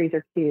in the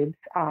freezer cubes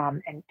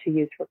and to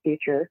use for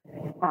future.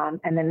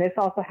 And then this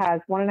also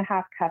has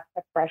 1.5 cups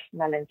of fresh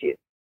lemon juice.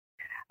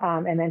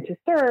 And then to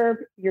serve,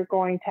 you're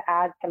going to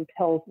add some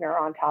Pilsner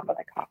on top of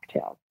the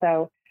cocktail.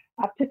 So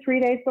up to 3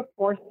 days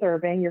before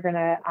serving, you're going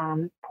to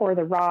pour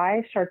the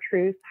rye,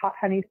 chartreuse, hot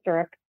honey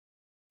syrup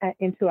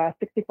into a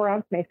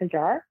 64-ounce mason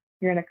jar.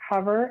 You're going to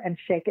cover and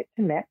shake it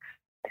to mix.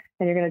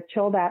 And you're going to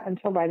chill that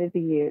until ready to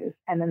use.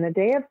 And then the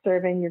day of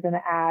serving, you're going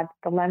to add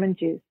the lemon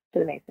juice to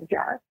the mason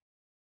jar.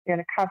 You're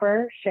going to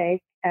cover,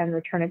 shake, and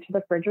return it to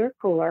the fridge or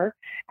cooler.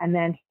 And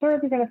then to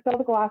serve, you're going to fill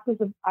the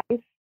glasses of ice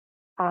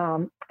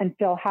and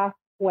fill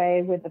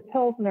halfway with the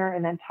Pilsner,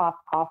 and then top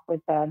off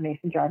with the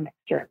mason jar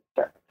mixture and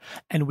serve.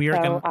 And we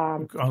are going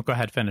to... go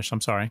ahead, finish.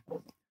 I'm sorry.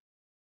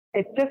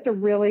 It's just a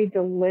really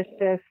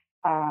delicious...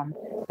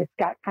 it's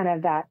got kind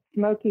of that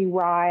smoky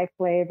rye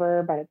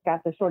flavor, but it's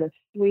got the sort of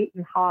sweet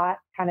and hot,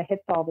 kind of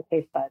hits all the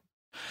taste buds.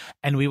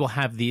 And we will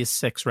have these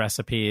 6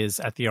 recipes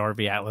at the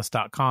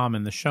rvatlas.com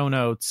in the show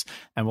notes.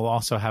 And we'll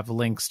also have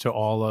links to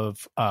all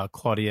of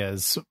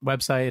Claudia's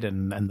website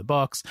and the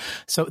books.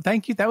 So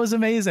thank you. That was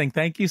amazing.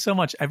 Thank you so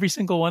much. Every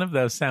single one of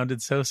those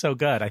sounded so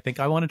good. I think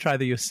I want to try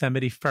the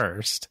Yosemite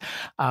first.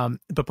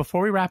 But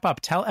before we wrap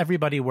up, tell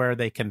everybody where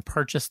they can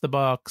purchase the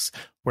books,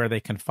 where they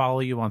can follow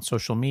you on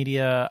social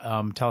media.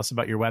 Tell us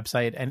about your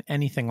website and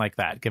anything like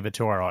that. Give it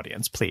to our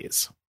audience,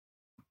 please.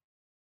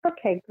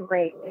 Okay,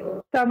 great.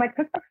 So my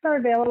cookbooks are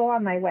available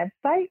on my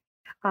website,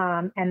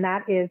 and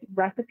that is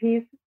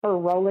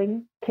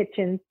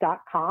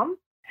recipesforrollingkitchens.com.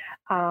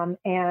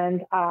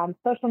 And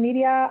social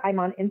media, I'm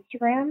on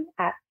Instagram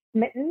at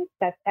Smitten,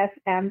 that's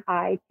Smitten,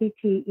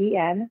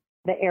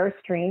 the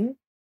Airstream.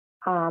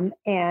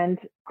 And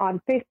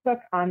on Facebook,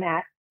 I'm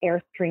at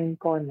Airstream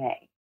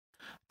Gourmet.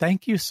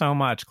 Thank you so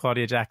much,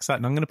 Claudia Jack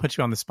Sutton. I'm going to put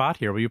you on the spot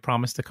here. Will you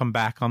promise to come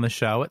back on the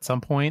show at some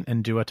point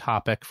and do a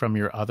topic from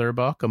your other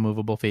book, A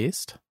Movable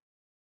Feast?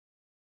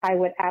 I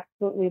would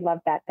absolutely love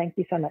that. Thank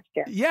you so much,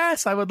 Jerry.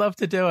 Yes, I would love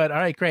to do it. All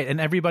right, great.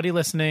 And everybody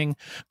listening,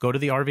 go to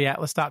the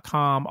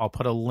rvatlas.com. I'll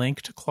put a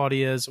link to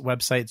Claudia's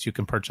website so you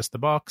can purchase the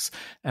books,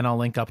 and I'll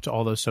link up to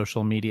all those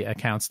social media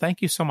accounts.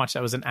 Thank you so much.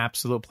 That was an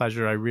absolute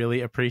pleasure. I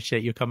really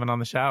appreciate you coming on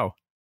the show.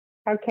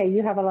 Okay,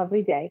 you have a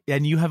lovely day.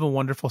 And you have a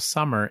wonderful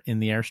summer in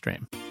the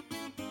Airstream.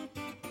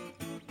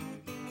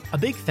 A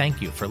big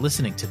thank you for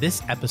listening to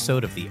this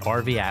episode of the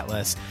RV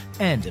Atlas,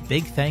 and a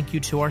big thank you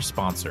to our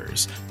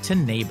sponsors, to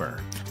Neighbor,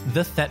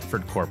 the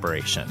Thetford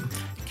Corporation,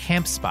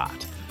 Camp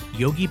Spot,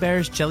 Yogi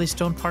Bear's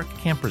Jellystone Park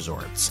Camp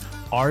Resorts,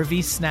 RV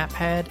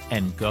Snaphead,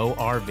 and Go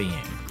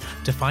RVing.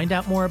 To find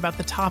out more about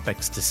the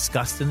topics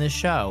discussed in this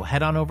show,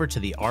 head on over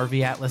to the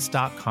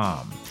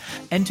rvatlas.com.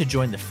 And to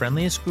join the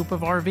friendliest group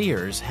of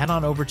RVers, head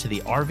on over to the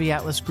RV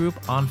Atlas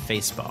group on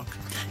Facebook.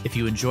 If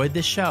you enjoyed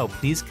this show,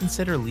 please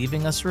consider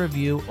leaving us a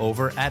review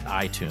over at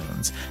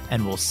iTunes,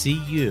 and we'll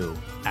see you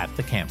at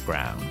the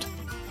campground.